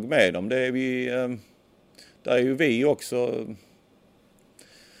dialog med dem. Där är ju vi också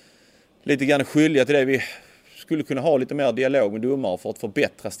lite grann skyldiga till det. Vi skulle kunna ha lite mer dialog med domare för att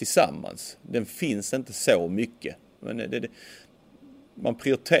förbättras tillsammans. Den finns inte så mycket. Men man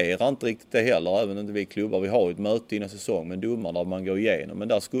prioriterar inte riktigt det heller, även inte vi klubbar. Vi har ju ett möte innan säsong med domare där man går igenom. Men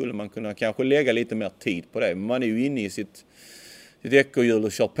där skulle man kunna kanske lägga lite mer tid på det. Men man är ju inne i sitt ekorrhjul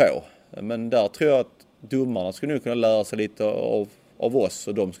och kör på. Men där tror jag att domarna skulle kunna lära sig lite av oss,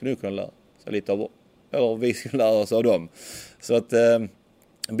 och de skulle kunna lära sig lite av, eller vi skulle lära oss av dem. Så att en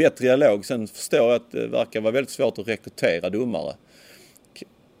bättre dialog. Sen förstår jag att det verkar vara väldigt svårt att rekrytera domare.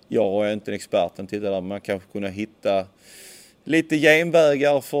 Jag är inte en expert, men man kanske kunna hitta lite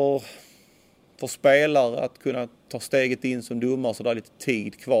genvägar för spelare att kunna ta steget in som domare, så det är lite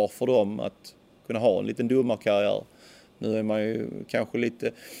tid kvar för dem att kunna ha en liten domarkarriär. Nu är man ju kanske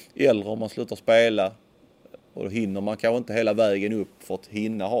lite äldre om man slutar spela, och då hinner man kanske inte hela vägen upp för att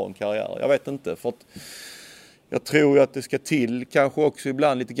hinna ha en karriär. Jag vet inte, för att jag tror ju att det ska till kanske också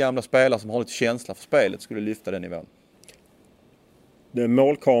ibland lite gamla spelare som har lite känsla för spelet skulle lyfta den nivån. Det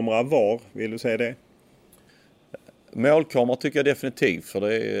målkamera var, vill du säga det? Målkamera tycker jag definitivt, för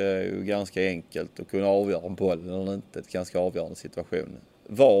det är ju ganska enkelt att kunna avgöra en boll eller inte, ett ganska avgörande situation.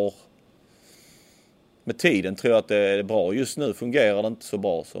 VAR, med tiden tror jag att det är bra. Just nu fungerar det inte så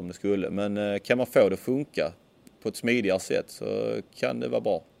bra som det skulle, men kan man få det att funka på ett smidigare sätt så kan det vara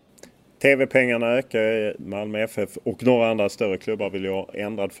bra. TV-pengarna ökar, Malmö FF och några andra större klubbar vill ju ha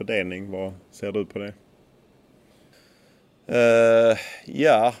ändrad fördelning. Vad ser du på det?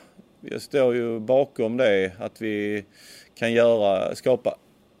 Ja, jag står ju bakom det, att vi kan skapa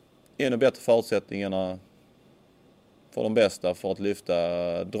ännu bättre förutsättningarna för de bästa för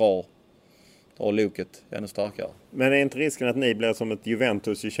att dra loket ännu starkare. Men är inte risken att ni blir som ett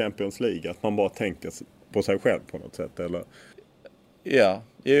Juventus i Champions League, att man bara tänker på sig själv på något sätt, eller? Ja,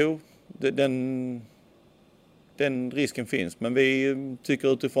 jo, den risken finns, men vi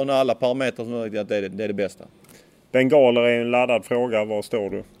tycker utifrån alla parametrar som att det är det bästa. Bengaler är en laddad fråga, var står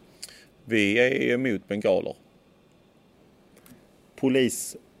du? Vi är emot bengaler.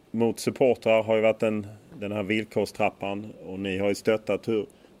 Polis mot supportrar har ju varit den här villkorstrappan, och ni har ju stöttat.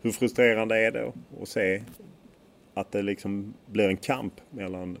 Hur frustrerande är det att se att det liksom blir en kamp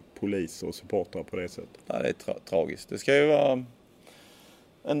mellan polis och supportrar på det sättet? Ja, det är tragiskt. Det ska ju vara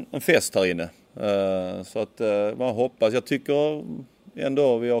en fest här inne. Så att man hoppas. Jag tycker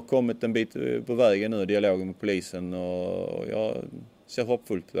ändå vi har kommit en bit på vägen nu i dialogen med polisen, och jag ser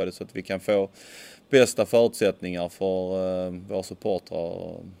hoppfullt på det, så att vi kan få bästa förutsättningar för våra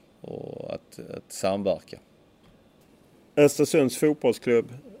supportrar och att samverka. Östersunds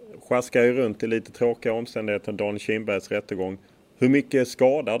fotbollsklubb sjaskar ju runt i lite tråkiga omständigheter, Daniel Kindbergs rättegång. Hur mycket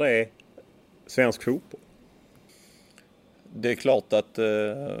skadar det svensk fotboll? Det är klart att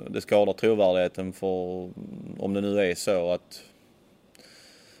det skadar trovärdigheten, för om det nu är så att...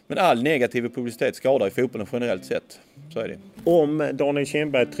 Men all negativ publicitet skadar i fotbollen generellt sett. Så är det. Om Daniel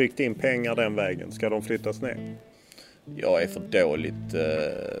Kindberg tryckt in pengar den vägen, ska de flyttas ner? Jag är för dåligt...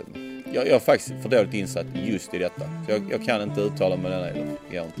 Jag är faktiskt för dåligt insatt just i detta. Så jag kan inte uttala mig den här.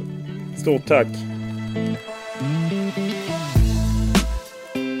 Stort tack!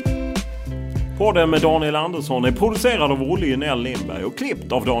 Podden med Daniel Andersson är producerad av Olle Junell Lindberg och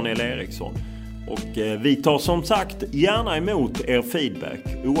klippt av Daniel Eriksson. Och vi tar som sagt gärna emot er feedback,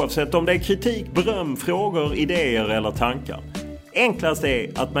 oavsett om det är kritik, beröm, frågor, idéer eller tankar. Enklast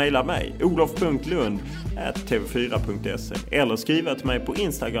är att mejla mig, olof.lund@tv4.se, eller skriva till mig på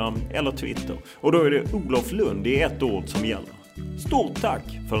Instagram eller Twitter. Och då är det Olof Lund i ett ord som gäller. Stort tack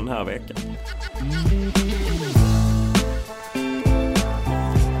för den här veckan.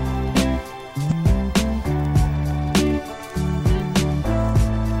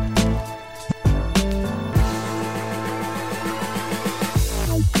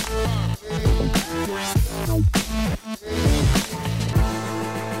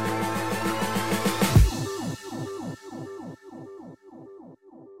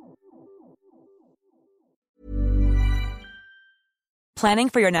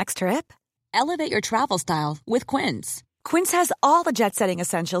 Planning for your next trip? Elevate your travel style with Quince. Quince has all the jet-setting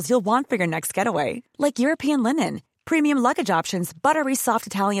essentials you'll want for your next getaway, like European linen, premium luggage options, buttery soft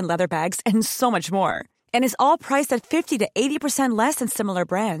Italian leather bags, and so much more. And is all priced at 50 to 80% less than similar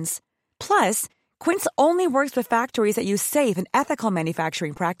brands. Plus, Quince only works with factories that use safe and ethical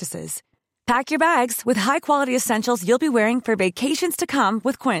manufacturing practices. Pack your bags with high-quality essentials you'll be wearing for vacations to come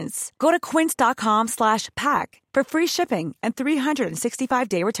with Quince. Go to quince.com/pack for free shipping and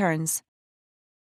 365-day returns.